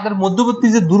 ইনটু তাদের মধ্যবর্তী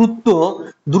যে দূরত্ব,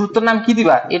 দূরত্বের নাম কি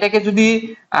দিবা, এটাকে যদি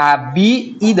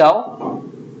বিই দাও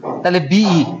তাহলে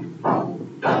বিই,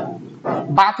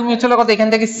 বা তুমি হচ্ছে কত এখান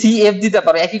থেকে সিএফ দিতে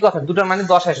পারো, একই কথা, দুটোর মানে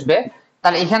 10 আসবে।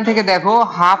 তাহলে এখান থেকে দেখো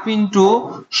হাফ ইনটু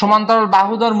সমান্তরাল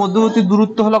বাহুদ্বয়ের মধ্যবর্তী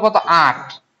দূরত্ব হলো কত 8,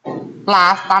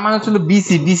 প্লাস তার মানে হচ্ছে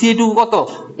বিসি, বিসি এটুকু কত,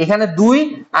 এখানে 2,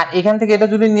 আর এখান থেকে এটা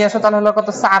যদি নিয়ে আসো তাহলে হলো কত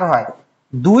 4 হয়,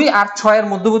 2 আর 6 এর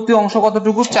মধ্যবর্তী অংশ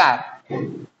কতটুকু 4,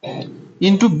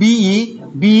 ইনটু বিই,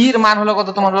 বিই এর মান হলো কত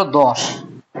তোমার হলো 10।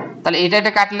 তাহলে এটা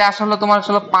এটা কাটলে আসলে তোমার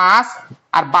হলো 5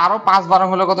 আর 12, 5 12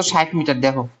 হলো কত 60 মিটার,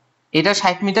 দেখো এটা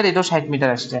 60 মিটার, এটাও 60 মিটার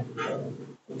আসছে,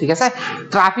 ঠিক আছে।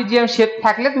 ট্রাপিজিয়াম শেপ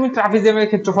থাকলে তুমি ট্রাপিজিয়ামের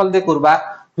ক্ষেত্রফল দিয়ে করবা,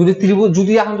 যদি ত্রিভুজ,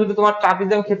 যদি এখন যদি তোমার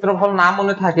ট্রাপিজিয়াম ক্ষেত্রফল না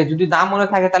মনে থাকে, যদি না মনে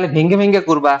থাকে তাহলে ভেঙে ভেঙে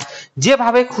করবা,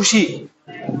 যেভাবে খুশি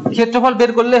ক্ষেত্রফল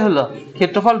বের করলে হলো,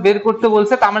 ক্ষেত্রফল বের করতে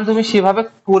বলছে তার মানে তুমি সেভাবে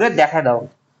করে দেখা দাও।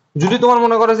 যদি তোমার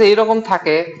মনে করো যে এরকম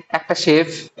থাকে একটা শেপ,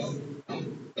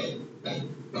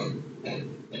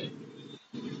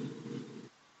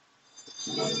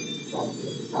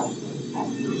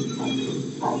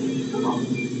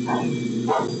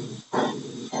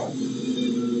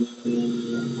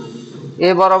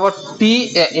 এ বরাবর টি,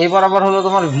 এ বরাবর হলো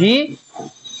তোমার ভি,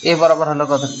 এ বরাবর হলো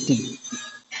কত টি,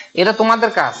 এটা তোমাদের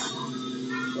কাজ।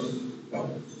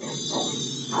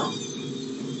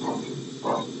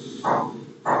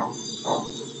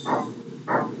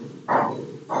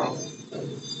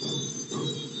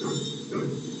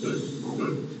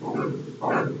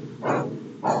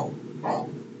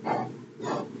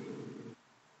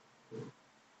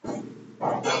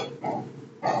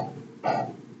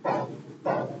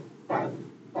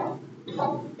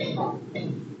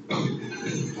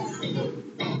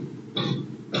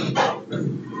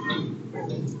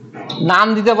 নাম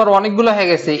দিতে পারো, অনেকগুলো হয়ে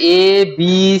গেছে, A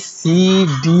B C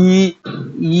D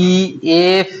E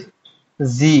F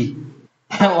G,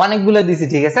 অনেকগুলো দিছি,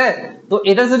 ঠিক আছে। তো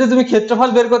এটা যদি তুমি ক্ষেত্রফল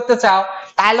বের করতে চাও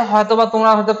তাহলে হয়তোবা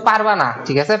তোমরা হয়তো পারবা না,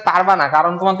 ঠিক আছে, পারবা না,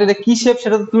 কারণ তোমার তো এটা কি শেপ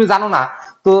সেটা তো তুমি জানো না।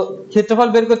 তো ক্ষেত্রফল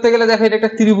বের করতে গেলে দেখো এটা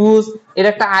একটা ত্রিভুজ, এটা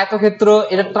একটা আয়তক্ষেত্র,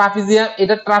 এটা ট্রাপিজিয়াম,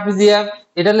 এটা ট্রাপিজিয়াম,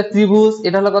 এটা হলো ত্রিভুজ,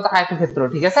 এটা হলো কত আয়তক্ষেত্র,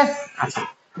 ঠিক আছে। আচ্ছা,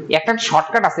 একটা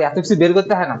শর্টকাট আছে, এত কিছু বের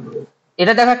করতে হয় না।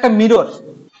 এটা দেখো একটা মিরর,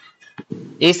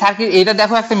 এই সার্কিট, এটা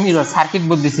দেখো একটা মিরর, সার্কিট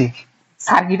বলতেছি,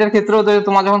 সার্কিটের ক্ষেত্রেও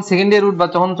তোমার যখন সেকেন্ড ইয়ার উঠবা,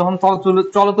 যখন যখন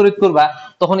চলতরিত করবা,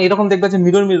 তখন এরকম দেখবে যে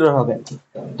মিরর মিরর হবে।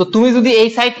 তো তুমি যদি এই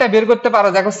সাইডটা বের করতে পারো,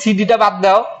 দেখো সিডিটা বাদ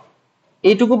দাও,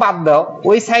 এইটুকু বাদ দাও,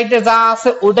 ওই সাইডে যা আছে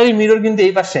ওটারই মিরর কিন্তু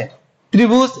এই পাশে,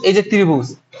 ত্রিভুজ, এই যে ত্রিভুজ,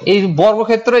 এই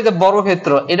বর্গক্ষেত্র, এই যে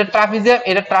বর্গক্ষেত্র, এটা ট্রাপিজিয়াম,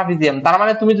 এটা ট্রাপিজিয়াম, তার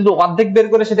মানে তুমি যদি অর্ধেক বের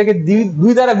করে সেটাকে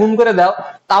দুই দ্বারা গুণ করে দাও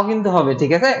তাও কিন্তু হবে,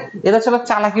 ঠিক আছে। এটা ছিল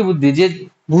চালাকি বুদ্ধি, যে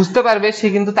বুঝতে পারবে সে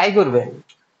কিন্তু তাই করবে,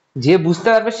 যে বুঝতে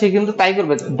পারবে সে কিন্তু তাই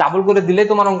করবে, ডাবল করে দিলেই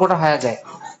তোমার অঙ্কটা হয়ে যায়,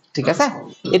 ঠিক আছে।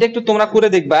 এটা একটু তোমরা করে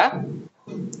দেখবা।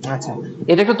 আচ্ছা,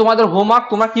 এটা একটু তোমাদের হোমওয়ার্ক,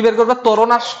 তোমরা কি বের করবে, ত্বরণ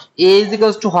আর এ ইজ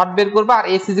ইকুয়ালস টু হট বের করবা, আর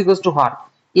S is equals too hot,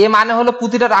 এ মানে হলো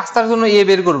প্রতিটা রাস্তার জন্য এ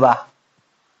বের করবা,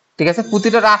 ঠিক আছে,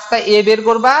 প্রতিটা রাস্তায় এ বের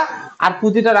করবা, আর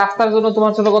প্রতিটা রাস্তার জন্য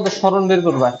তোমার ছোট কত সরণ বের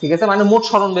করবা, ঠিক আছে, মানে মোট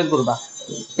সরণ বের করবা।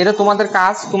 এটা তোমাদের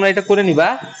কাজ, তোমরা এটা করে নিবা।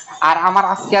 আর আমার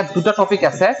আজকে আর দুটো টপিক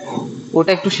আছে,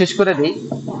 ওটা একটু শেষ করে দেই।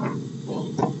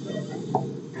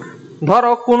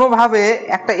 ধরো কোনোভাবে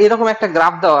একটা এরকম একটা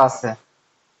গ্রাফ দেওয়া আছে,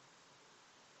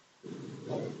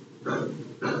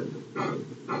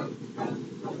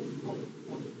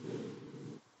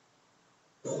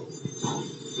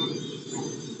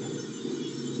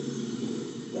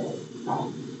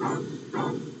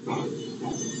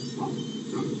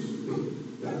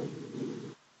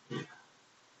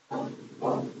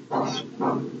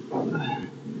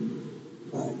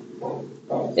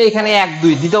 এইখানে 1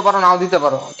 2 দিতে পারো নাও দিতে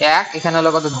পারো, 1 এখানে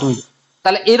হলো কত 2।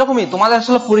 তাহলে এরকমই তোমাদের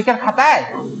আসলে পরীক্ষার খাতায়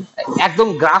একদম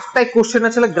গ্রাফটাই কোশ্চেন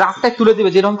আসলে গ্রাফটাই তুলে দিবে,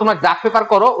 যেরকম তোমরা গ্রাফ পেপার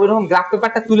করো ওইরকম গ্রাফ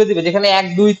পেপারটা তুলে দিবে, যেখানে 1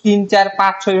 2 3 4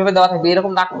 5 6 ভাবে দেওয়া থাকবে।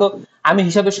 এরকম দাগ তো আমি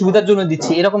হিসাবে সুবিধার জন্য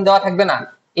দিচ্ছি, এরকম দেওয়া থাকবে না,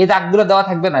 এই দাগগুলো দেওয়া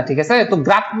থাকবে না, ঠিক আছে? তো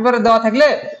গ্রাফ পেপারে দেওয়া থাকলে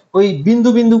ওই বিন্দু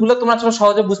বিন্দু গুলো তোমরা আসলে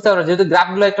সহজে বুঝতে পারবে, যেহেতু গ্রাফ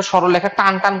গুলো একটা সরল লেখা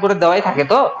টান টান করে দেওয়াই থাকে,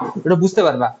 তো এটা বুঝতে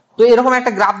পারবা। তো এরকম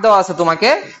একটা গ্রাফ দেওয়া আছে তোমাকে,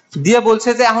 দিয়ে বলছে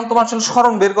যে এখন তোমার আসলে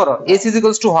সরণ বের করো, s is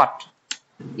equals to what,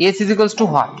 s is equals to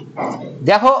what।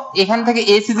 দেখো এখান থেকে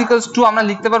s is equals to আমরা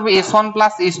লিখতে পারবো s1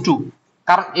 plus s2,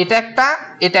 কারণ এটা একটা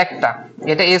এটা একটা,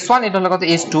 এটা s1 এটা হলো কত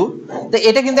s2। তো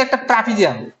এটা কিন্তু একটা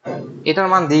ট্রাপিজিয়াম, এটার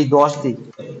মান দেই 10 দিই,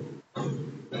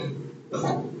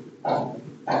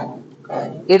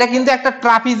 এটা কিন্তু একটা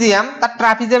ট্রাপিজিয়াম, তার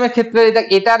ট্রাপিজিয়ামের ক্ষেত্রে এটা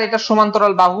এটার এটা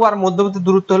সমান্তরাল বাহু আর মধ্যবর্তী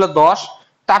দূরত্ব হলো 10।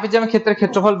 ট্রাপিজিয়ামের ক্ষেত্রে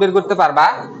ক্ষেত্রফল বের করতে পারবা,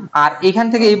 আর এখান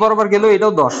থেকে এই বরাবর গেলেও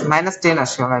এটাও 10 -10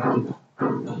 আসে আর কি,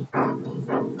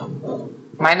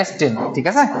 -10, ঠিক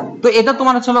আছে? তো এটা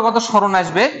তোমার হচ্ছে কত সরণ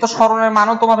আসবে, তো সরণের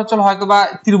মানও তোমার হচ্ছে হয়তো বা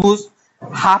ত্রিভুজ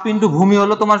হাফ ইনটু ভূমি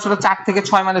হলো তোমার হচ্ছে 4 থেকে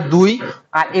 6 মানে 2,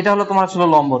 আর এটা হলো তোমার হচ্ছে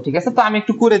লম্ব, ঠিক আছে? তো আমি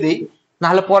একটু করে দেই, না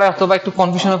হলে পরে অথবা একটু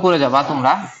কনফিউশনে পড়ে যাবা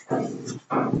তোমরা।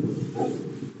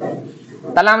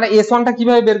 তাহলে আমরা s1 টা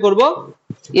কিভাবে বের করব?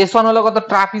 s1 হলো কত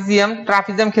ট্রাপিজিয়াম,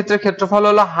 ট্রাপিজিয়াম ক্ষেত্রের ক্ষেত্রফল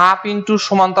হলো হাফ ইনটু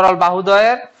সমান্তরাল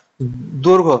বাহুদ্বয়ের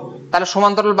দৈর্ঘ্য। তাহলে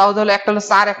সমান্তরাল বাহুদ্বয় হলো একটা হলো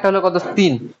 4, একটা হলো কত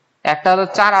 3, একটা হলো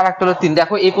 4 আর একটা হলো 3।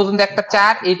 দেখো এই পর্যন্ত একটা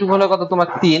 4, এইটুকু হলো কত তোমার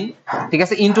 3, ঠিক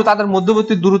আছে? ইনটু তাদের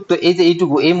মধ্যবর্তী দূরত্ব, এই যে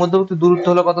এইটুকু, এই মধ্যবর্তী দূরত্ব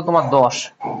হলো কত তোমার 10।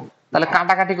 তাহলে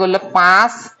কাটাকাটি করলে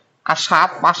 5 আর 7,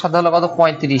 5 7 হলো কত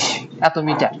 35 এত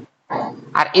মিটার।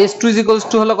 আর s2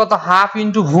 = হলো কত হাফ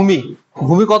ইনটু ভূমি,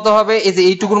 ভূমি কত হবে, এই যে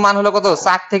এইটুকুর মান হলো কত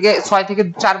 4 থেকে 6 থেকে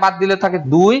 4 বাদ দিলে থাকে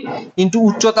 2 ইনটু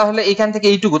উচ্চতা হলো এখান থেকে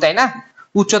এইটুকু, তাই না?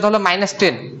 উচ্চতা হলো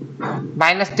 -10,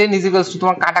 -10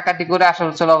 তোমার কাটাকাটি করে আসা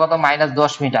হচ্ছে কত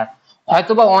 -10 মিটার।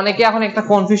 হয়তোবা অনেকে এখন একটা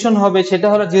কনফিউশন হবে, সেটা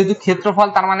হলো যেহেতু ক্ষেত্রফল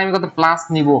তার মানে আমি কত প্লাস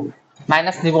নিব,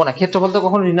 মাইনাস নিব না, ক্ষেত্রফল তো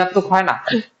কখনো ঋণাত্মক হয় না।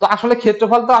 তো আসলে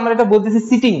ক্ষেত্রফল তো আমরা এটা বলতেছি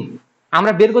সিটিং,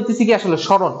 আমরা বের করতেছি কি আসলে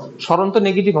সরণ, সরণ তো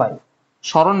নেগেটিভ হয়,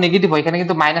 সরণ নেগেটিভ হয়, এখানে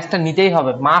কিন্তু মাইনাসটা নিতেই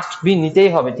হবে, মাস্ট বি নিতেই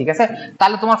হবে, ঠিক আছে?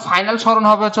 তাহলে তোমার ফাইনাল সরণ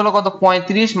হবে হচ্ছে কত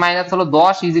 35 মাইনাস হলো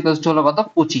 10 হলো কত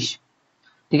 25,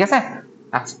 ঠিক আছে?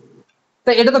 আচ্ছা, তো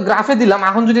এটা তো গ্রাফে দিলাম,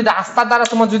 এখন যদি রাস্তার দ্বারা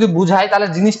তোমার যদি বুঝাই তাহলে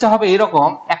জিনিসটা হবে এরকম,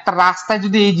 একটা রাস্তায়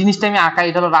যদি এই জিনিসটা আমি আঁকাই,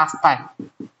 এটা হলো রাস্তায়,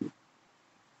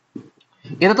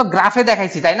 এটা তো গ্রাফে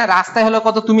দেখাইছি তাই না? রাস্তায় হলো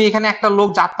কত, তুমি এখানে একটা লোক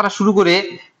যাত্রা শুরু করে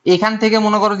এখান থেকে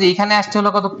মনে করো যে এখানে আসছে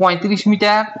হলো কত 35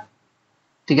 মিটার,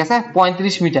 ঠিক আছে?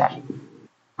 35 মিটার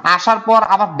আসার পর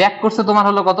আবার ব্যাক করছে তোমার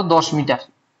হলো কত 10 মিটার,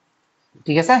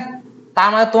 ঠিক আছে? তার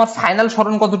মানে তোমার ফাইনাল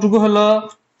সরণ কতটুকু হলো?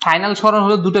 ফাইনাল সরণ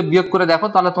হলো দুটো বিয়োগ করে দেখো,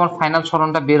 তাহলে তোমার ফাইনাল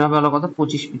সরণটা বের হবে হলো কত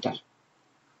 25 মিটার,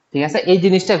 ঠিক আছে? এই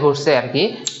জিনিসটা ঘটছে আর কি।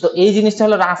 তো এই জিনিসটা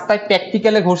হলো রাস্তায়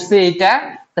প্র্যাকটিক্যালে ঘটছে এইটা,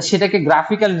 তা সেটাকে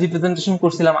গ্রাফিক্যাল রিপ্রেজেন্টেশন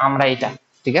করছিলাম আমরা এটা,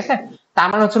 ঠিক আছে? তার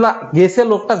মানে হচ্ছিল গেছে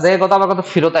লোকটা যে কত আবার কত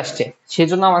ফেরত আসছে,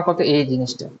 সেজন্য আমার কত এই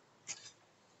জিনিসটা।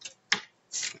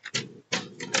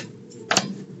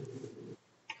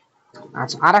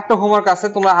 আচ্ছা, আর একটা হোমওয়ার্ক আছে,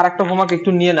 তোমরা আর একটা হোমওয়ার্ক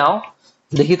একটু নিয়ে নাও,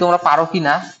 দেখি তোমরা পারো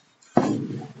কিনা।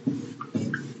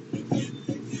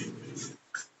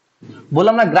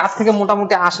 বললাম না গ্রাফ থেকে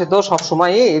মোটামুটি আসে তো সব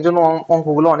সময়, এই জন্য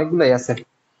অঙ্কগুলো অনেকগুলোই আছে।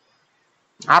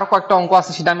 আরো কয়েকটা অঙ্ক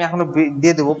আছে, সেটা আমি এখনো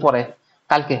দিয়ে দেবো পরে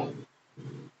কালকে।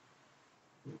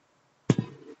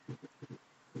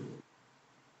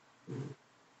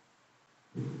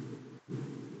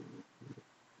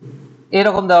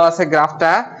 এরকম দেওয়া আছে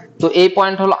গ্রাফটা, তো এই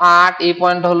পয়েন্ট হলো 8, এই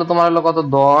পয়েন্ট হলো তোমার হলো কত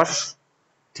 10,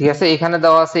 ঠিক আছে? এখানে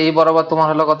দেওয়া আছে এই বরাবর তোমার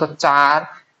হলো কত 4,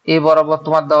 এই বরাবর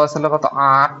তোমার দেওয়া আছে হলো কত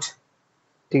 8,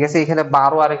 ঠিক আছে? এখানে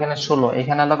 12 আর এখানে 16,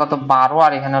 এখানে হলো কত 12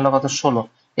 আর এখানে হলো কত 16।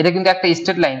 এটা কিন্তু একটা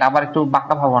স্ট্রেট লাইন, আবার একটু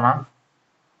বাঁকা ভাবো না,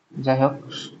 যাই হোক,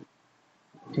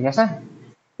 ঠিক আছে?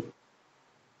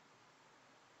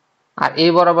 আর এই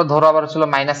বরাবর ধরো আবার ছিল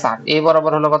 -8, এই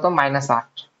বরাবর হলো কত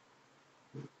 -8।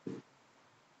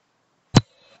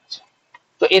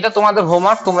 তো এটা তোমাদের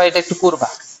হোমওয়ার্ক, তোমরা এটা একটু করবা,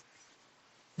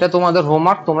 এটা তোমাদের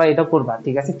হোমওয়ার্ক, তোমরা এটা করবা,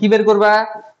 ঠিক আছে? কি বের করবা?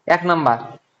 1 নাম্বার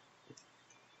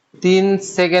 3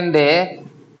 সেকেন্ডে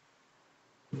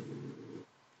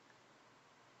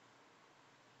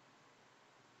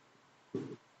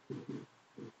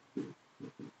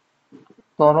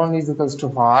ত্বরণ is equals to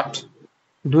what.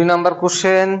 2 number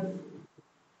question,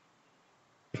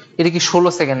 এটা কি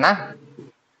 16 সেকেন্ড না?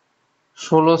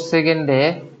 16 সেকেন্ডে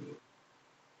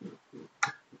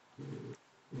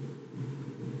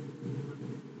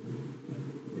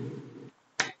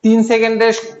 3 সেকেন্ডে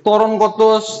ত্বরণ কত,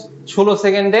 16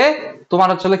 সেকেন্ডে তোমার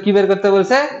হচ্ছে কি বের করতে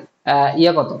বলছে,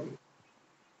 ইয়া কত,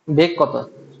 বেগ কত,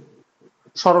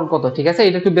 সরণ কত। ঠিক আছে,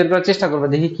 এটা একটু বের করার চেষ্টা করবে,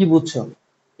 দেখি কি বুঝছো,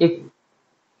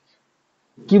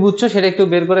 কি বুঝছো সেটা একটু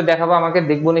বের করে দেখাবো আমাকে,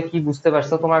 দেখবো না কি বুঝতে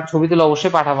পারছো। তোমার ছবি তুলে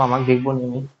অবশ্যই পাঠাবো আমাকে, দেখবো নি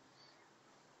আমি।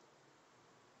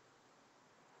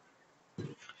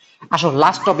 আসো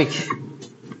লাস্ট টপিক,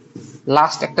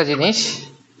 লাস্ট একটা জিনিস,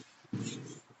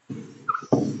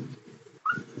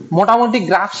 মোটামুটি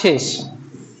গ্রাফ শেষ,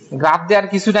 গ্রাফ দেওয়ার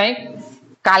কিছু নাই।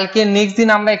 কালকে নেক্সট দিন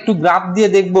আমরা একটু গ্রাফ দিয়ে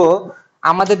দেখব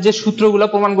আমাদের যে সূত্রগুলো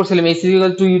প্রমাণ করছিলাম, S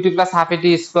equal to UT plus half এটি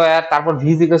স্কয়ার, তারপর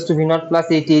V equal to V naught plus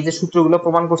এটি, এই যে সূত্রগুলো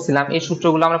প্রমাণ করছিলাম, এই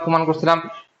সূত্রগুলো আমরা প্রমাণ করছিলাম,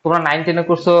 তোমরা 9-10 এ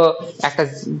করছো একটা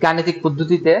গাণিতিক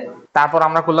পদ্ধতিতে, তারপর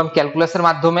আমরা করলাম ক্যালকুলাসের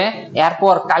মাধ্যমে,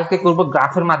 এরপর কালকে করব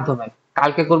গ্রাফের মাধ্যমে।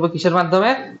 কালকে করব কিসের মাধ্যমে,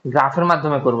 গ্রাফের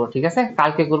মাধ্যমে করব। ঠিক আছে,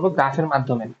 কালকে করব গ্রাফের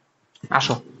মাধ্যমে।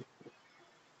 আসো,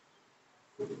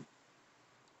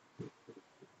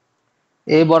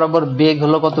 এই বরাবর বেগ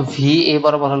হলো কত ভি, এই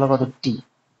বরাবর হলো কত টি।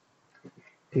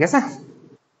 ঠিক আছে,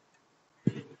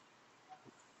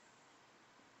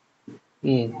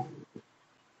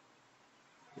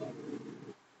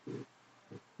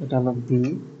 এটা হলো ভি,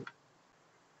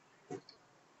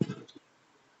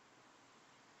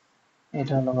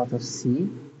 এটা হলো কত সি,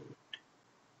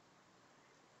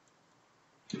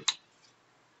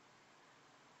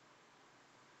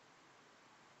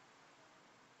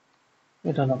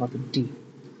 এটা হলো কত ডি।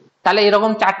 তাহলে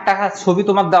এরকম 4টা ছবি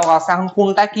তোমার দেওয়া আছে, এখন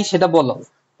কোনটা কি সেটা বলো,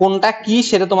 কোনটা কি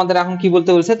সেটা তোমাদের এখন কি বলতে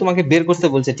বলছে, তোমাকে বের করতে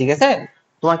বলছে। ঠিক আছে,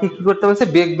 তোমাকে কি করতে বলছে,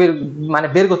 বের মানে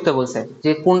বের করতে বলছে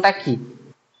যে কোনটা কি,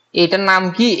 এটার নাম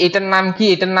কি, এটার নাম কি,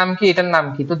 এটার নাম কি, এটার নাম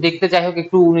কি। তো দেখতে যাই হোক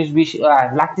একটু 19-20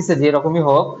 লাগতেছে যে এরকমই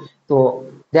হোক। তো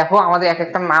দেখো আমাদের এক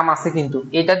একটা নাম আছে, কিন্তু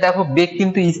এটা দেখো বেগ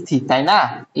কিন্তু স্থির, তাই না,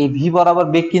 এই ভি বরাবর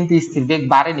বেগ কিন্তু স্থির, বেগ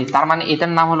বাড়েনি, তার মানে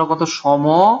এটার নাম হলো কত, সম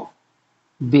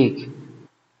বেগ।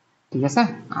 ঠিক আছে,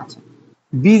 আচ্ছা,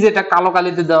 বি যেটা কালো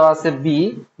কালিতে দেওয়া আছে,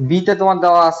 বিটা তোমার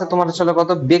দেওয়া আছে, তোমার আসলে কত,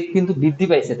 বেগ কিন্তু বৃদ্ধি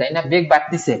পাইছে, তাই না, বেগ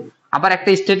বাড়তিছে, আবার একটা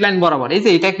স্ট্রেট লাইন বরাবর, এই যে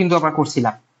এটা কিন্তু আমরা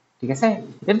করছিলাম। ঠিক আছে,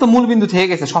 এটা তো মূল বিন্দু থেকে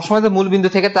গেছে, সবসময় তো মূল বিন্দু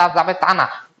থেকে যাবে তা না,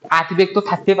 আদি বেগ তো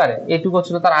থাকতে পারে, এটুকু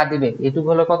হচ্ছিল তার আদি বেগ, এটুকু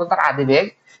হলো কত, তার আদি বেগ।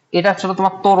 এটা হচ্ছিল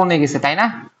তোমার ত্বরণে গেছে, তাই না,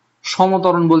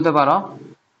 সমত্বরণ বলতে পারো,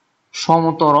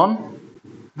 সমত্বরণ,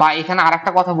 বা এখানে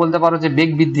আরেকটা কথা বলতে পারো যে বেগ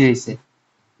বৃদ্ধি হয়েছে,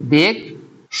 বেগ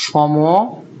সম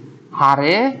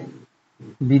হারে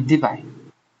বৃদ্ধি পায়,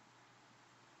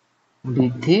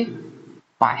 বৃদ্ধি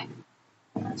পায়।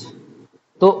 আচ্ছা,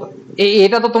 তো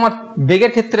এটা তো তোমার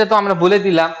বেগের ক্ষেত্রে তো আমরা বলে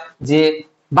দিলাম যে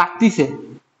বাড়তিছে,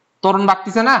 ত্বরণ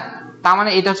বাড়তিছে না, তার মানে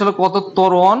এটা হচ্ছে কত,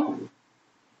 ত্বরণ,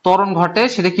 ত্বরণ ঘটে,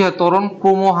 সেটা কি হয়, ত্বরণ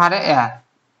ক্রমহারে,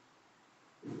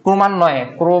 ক্রমান্বয়ে,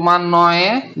 ক্রমান্বয়ে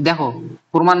দেখো,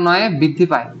 ক্রমান্বয়ে বৃদ্ধি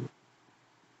পায়,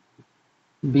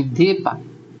 বৃদ্ধি পায়।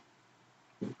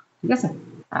 ঠিক আছে,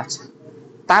 আচ্ছা,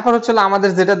 তারপর হচ্ছে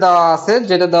আমাদের যেটা দেওয়া আছে,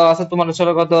 যেটা দেওয়া আছে তোমার হচ্ছে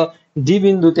কত, ডি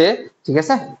বিন্দুতে। ঠিক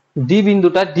আছে, ডি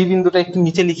বিন্দুটা একটু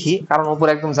নিচে লিখি, কারণ উপরে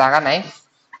একদম জায়গা নাই।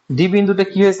 ডি বিন্দুটা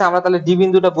কি হয়েছে, আমরা তাহলে ডি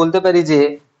বিন্দুটা বলতে পারি যে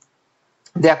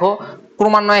দেখো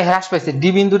ক্রমান্বয়ে হ্রাস পাইছে, ডি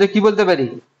বিন্দুটা কি বলতে পারি,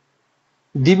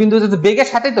 ডি বিন্দুতে তো বেগের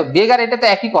সাথে, তো বেগ আর এটা তো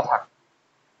একই কথা,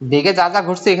 বেগে যা যা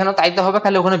ঘটছে এখানেও তাই তো হবে,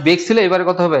 খালি ওখানে বেগ ছিল, এবারে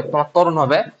কত হবে, তোমার ত্বরণ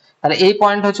হবে। তাহলে এই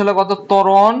পয়েন্ট হচ্ছিল কত,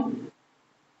 ত্বরণ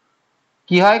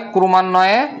কি হয়,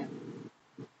 ক্রমান্বয়ে,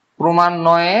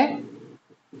 ক্রমান্বয়ে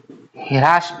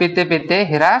হ্রাস পেতে পেতে,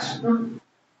 হ্রাস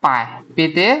পায়,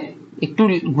 পেতে একটু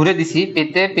ঘুরে দিছি,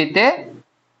 পেতে পেতে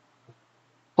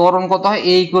ত্বরণ কত হয়,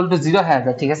 a ইকুয়াল টু 0 হয়ে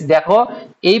যায়। ঠিক আছে, দেখো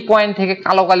এই পয়েন্ট থেকে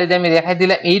কালো কালি দিয়ে আমি দেখাই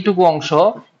দিলাম এইটুকু অংশ,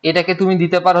 এটাকে তুমি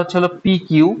দিতে পারো হচ্ছে হলো পি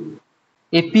কিউ।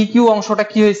 এই পি কিউ অংশটা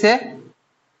কি হয়েছে,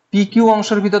 পি কিউ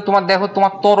অংশের ভিতর তোমার দেখো,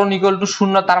 তোমার ত্বরণ ইকুয়াল টু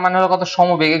 0, তার মানে হলো কত,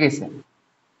 সমবেগে গেছে,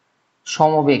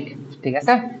 সমবেগ। ঠিক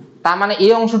আছে, তার মানে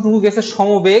এই অংশটুকু গেছে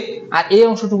সমবেগ, আর এই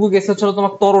অংশটুকু গেছে হচ্ছে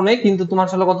তোমার ত্বরণে, কিন্তু তোমার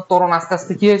আসলে কত, ত্বরণ আস্তে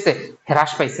আস্তে কি হয়েছে,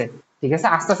 হ্রাস পাইছে। ঠিক আছে,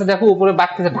 আস্তে আস্তে দেখো উপরে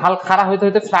বাড়তেছে, ঢাল খাড়া হইতে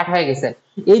হইতে ফ্ল্যাট হয়ে গেছে।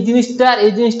 এই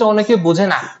জিনিসটা অনেকে বোঝে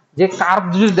না, যে কার্ভ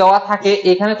যদি দেওয়া থাকে,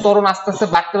 এখানে ত্বরণ আস্তে আস্তে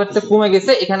বাড়তে বাড়তে কমে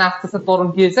গেছে, এখানে আস্তে আস্তে ত্বরণ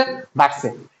কি হয়েছে, বাড়ছে।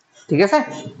 ঠিক আছে,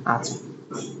 আচ্ছা,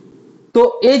 তো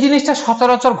এই জিনিসটা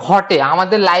সচরাচর ঘটে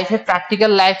আমাদের লাইফে,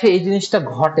 প্র্যাকটিক্যাল লাইফে এই জিনিসটা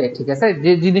ঘটে। ঠিক আছে,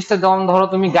 যে জিনিসটা যেমন ধরো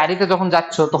তুমি গাড়িতে যখন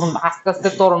যাচ্ছ, তখন আস্তে আস্তে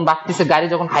ত্বরণ বাড়তেছে, গাড়ি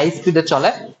যখন হাই স্পিডে চলে,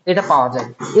 এটা পাওয়া যায়।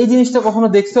 এই জিনিসটা কখনো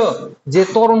দেখছো যে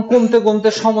ত্বরণ কমতে কমতে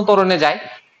সমত্বরণে যায়,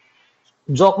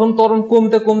 যখন ত্বরণ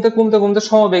কমতে কমতে কমতে কমতে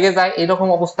সমবেগে যায়, এরকম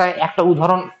অবস্থায় একটা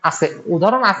উদাহরণ আছে,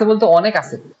 উদাহরণ আছে বলতে অনেক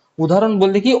আছে, উদাহরণ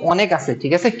বলতে কি অনেক আছে।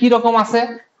 ঠিক আছে, কি রকম আছে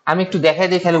আমি একটু দেখাই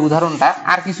দিই, খালি উদাহরণটা,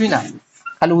 আর কিছুই না,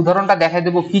 খালি উদাহরণটা দেখাই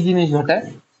দেবো কি জিনিস ঘটে।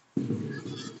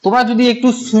 তোমরা যদি একটু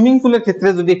সুইমিং পুলের ক্ষেত্রে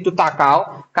যদি একটু তাকাও,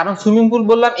 কারণ সুইমিং পুল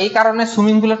বললাম এই কারণে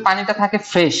সুইমিং পুলের পানিটা থাকে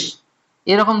ফ্রেশ।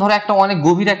 এরকম ধরো একটা অনেক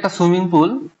গভীর একটা সুইমিং পুল,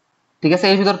 ঠিক আছে,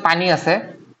 এর ভিতর পানি আছে,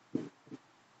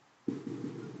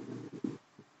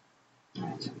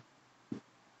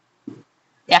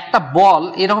 একটা বল,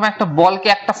 এরকম একটা বলকে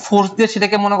একটা ফোর্স দিয়ে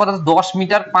সেটাকে মনে করো 10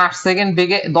 মিটার 5 সেকেন্ড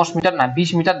বেগে, 10 মিটার না 20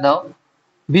 মিটার দাও,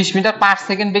 20 মিটার 5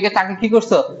 সেকেন্ড বেগে তাকে কি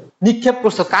করছো, নিক্ষেপ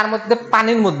করছো, কার মধ্যে,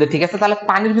 পানির মধ্যে, ঠিক আছে। তাহলে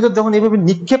পানির ভিতর যখন এইভাবে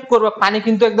নিক্ষেপ করবে পানি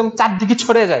কিন্তু একদম চারদিকে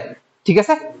ছড়ে যায়, ঠিক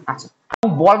আছে। আচ্ছা,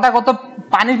 বলটা কত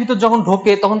পানির ভিতর যখন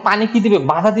ঢোকে তখন পানি কি দিবে,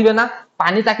 বাধা দিবে না,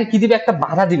 পানি তাকে কি দিবে, একটা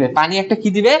বাধা দিবে, পানি একটা কি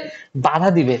দিবে, বাধা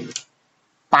দিবে,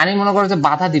 পানি মনে করো যে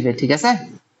বাধা দিবে, ঠিক আছে।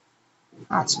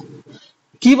 আচ্ছা,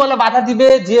 কি বলে বাধা দিবে,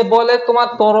 যে বলে তোমার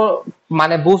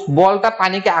মানে বলটা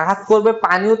পানিকে আঘাত করবে,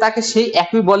 পানিও তাকে সেই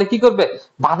একই বলে কি করবে,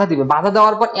 বাধা দিবে, বাধা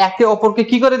দেওয়ার পর একে অপরকে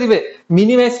কি করে দিবে,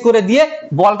 মিনিমাইজ করে দিয়ে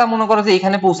বলটা মনে করো যে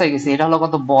এখানে পৌঁছায় গেছে, এটা হলো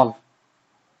কত বল।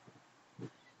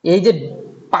 এই যে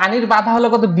পানির বাধা হলো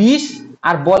কত 20,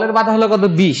 আর বলের বাধা হলো কত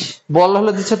 20, বল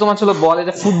হলো দিচ্ছে তোমার ছিল বল,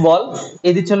 এটা ফুটবল,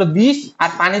 এই দিচ্ছে হলো 20, আর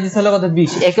পানি দিচ্ছে হলো কত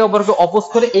 20, একে অপরকে অপোজ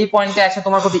করে এই পয়েন্টে এসে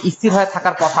তোমার কত স্থির হয়ে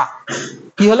থাকার কথা,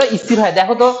 কি হলো, স্থির হয়।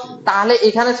 দেখো তো, তাহলে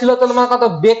এখানে ছিল তোমার কত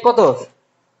বেগ, কত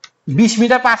 20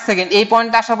 মিটার/সেকেন্ড, এই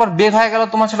পয়েন্টে আসার পর বেগ হয়ে গেল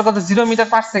তোমার ছিল কত 0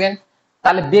 মিটার/সেকেন্ড।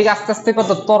 তাহলে বেগ আস্তে আস্তে কত,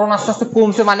 ত্বরণ আস্তে আস্তে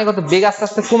কমছে, মানে কত, বেগ আস্তে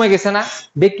আস্তে কমে গেছে না,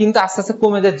 বেগ কিন্তু আস্তে আস্তে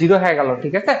কমে যায়, 0 হয়ে গেল,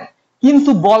 ঠিক আছে।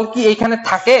 কিন্তু বল কি এখানে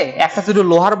থাকে, একটা যদি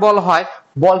লোহার বল হয়,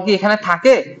 বল কি এখানে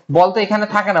থাকে, বল তো এখানে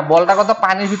থাকে না, বলটা কত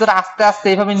পানির ভিতরে আস্তে আস্তে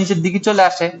এইভাবে নিচের দিকে চলে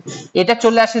আসে, এটা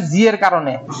চলে আসে জি এর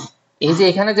কারণে, এই যে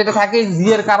এখানে যেটা থাকে জি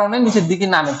এর কারণে নিচের দিকে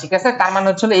নামে, ঠিক আছে। তার মানে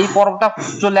হচ্ছে এই পর্বটা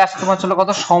চলে আসে তোমার ছিল কত,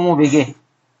 সমবেগে,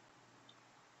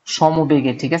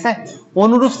 সমবেগে, ঠিক আছে।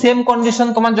 অনুরূপ সেম কন্ডিশন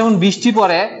তোমার যখন বৃষ্টি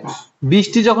পড়ে,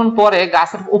 বৃষ্টি যখন পড়ে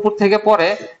গাছের উপর থেকে পড়ে,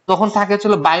 তখন থাকে হচ্ছে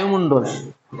বায়ুমণ্ডল,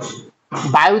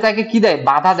 বায়ু তাকে কি দেয়,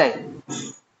 বাধা দেয়।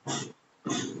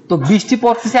 তো বৃষ্টি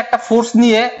পড়তেছে একটা ফোর্স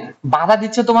নিয়ে, বাধা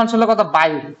দিচ্ছে তোমার ছিল কত,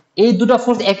 বায়ু। এই দুটো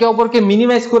ফোর্স একে অপরকে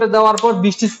মিনিমাইজ করে দেওয়ার পর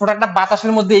বৃষ্টির ফোঁটাটা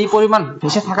বাতাসের মধ্যে এই পরিমাণ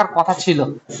ভেসে থাকার কথা ছিল,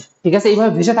 ঠিক আছে,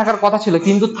 এইভাবে ভেসে থাকার কথা ছিল,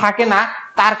 কিন্তু থাকে না।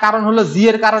 তার কারণ হলো জি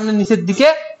এর কারণে নিচের দিকে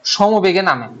সমবেগে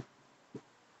নামে,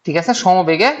 ঠিক আছে,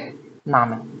 সমবেগে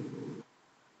নামে,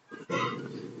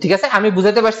 ঠিক আছে। আমি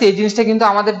বুঝাতে পারছি, এই জিনিসটা কিন্তু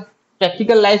আমাদের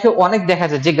প্র্যাকটিক্যাল লাইফে অনেক দেখা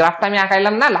যায়, যে গ্রাফটা আমি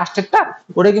আঁকাইলাম না লাস্টেরটা,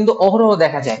 ওটা কিন্তু অহরহ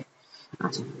দেখা যায়।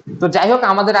 আচ্ছা, তো যাই হোক,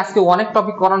 আমাদের আজকে অনেক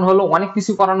টপিক করানো হলো, অনেক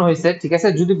কিছু করানো হয়েছে, ঠিক আছে।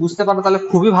 যদি বুঝতে পারো তাহলে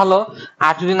খুবই ভালো,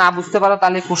 আর যদি না বুঝতে পারো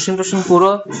তাহলে কোশ্চেন টোশ্চেন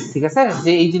করো, ঠিক আছে।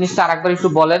 যে এই জিনিসটা আরেকবার একটু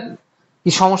বলেন,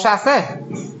 কি সমস্যা আছে।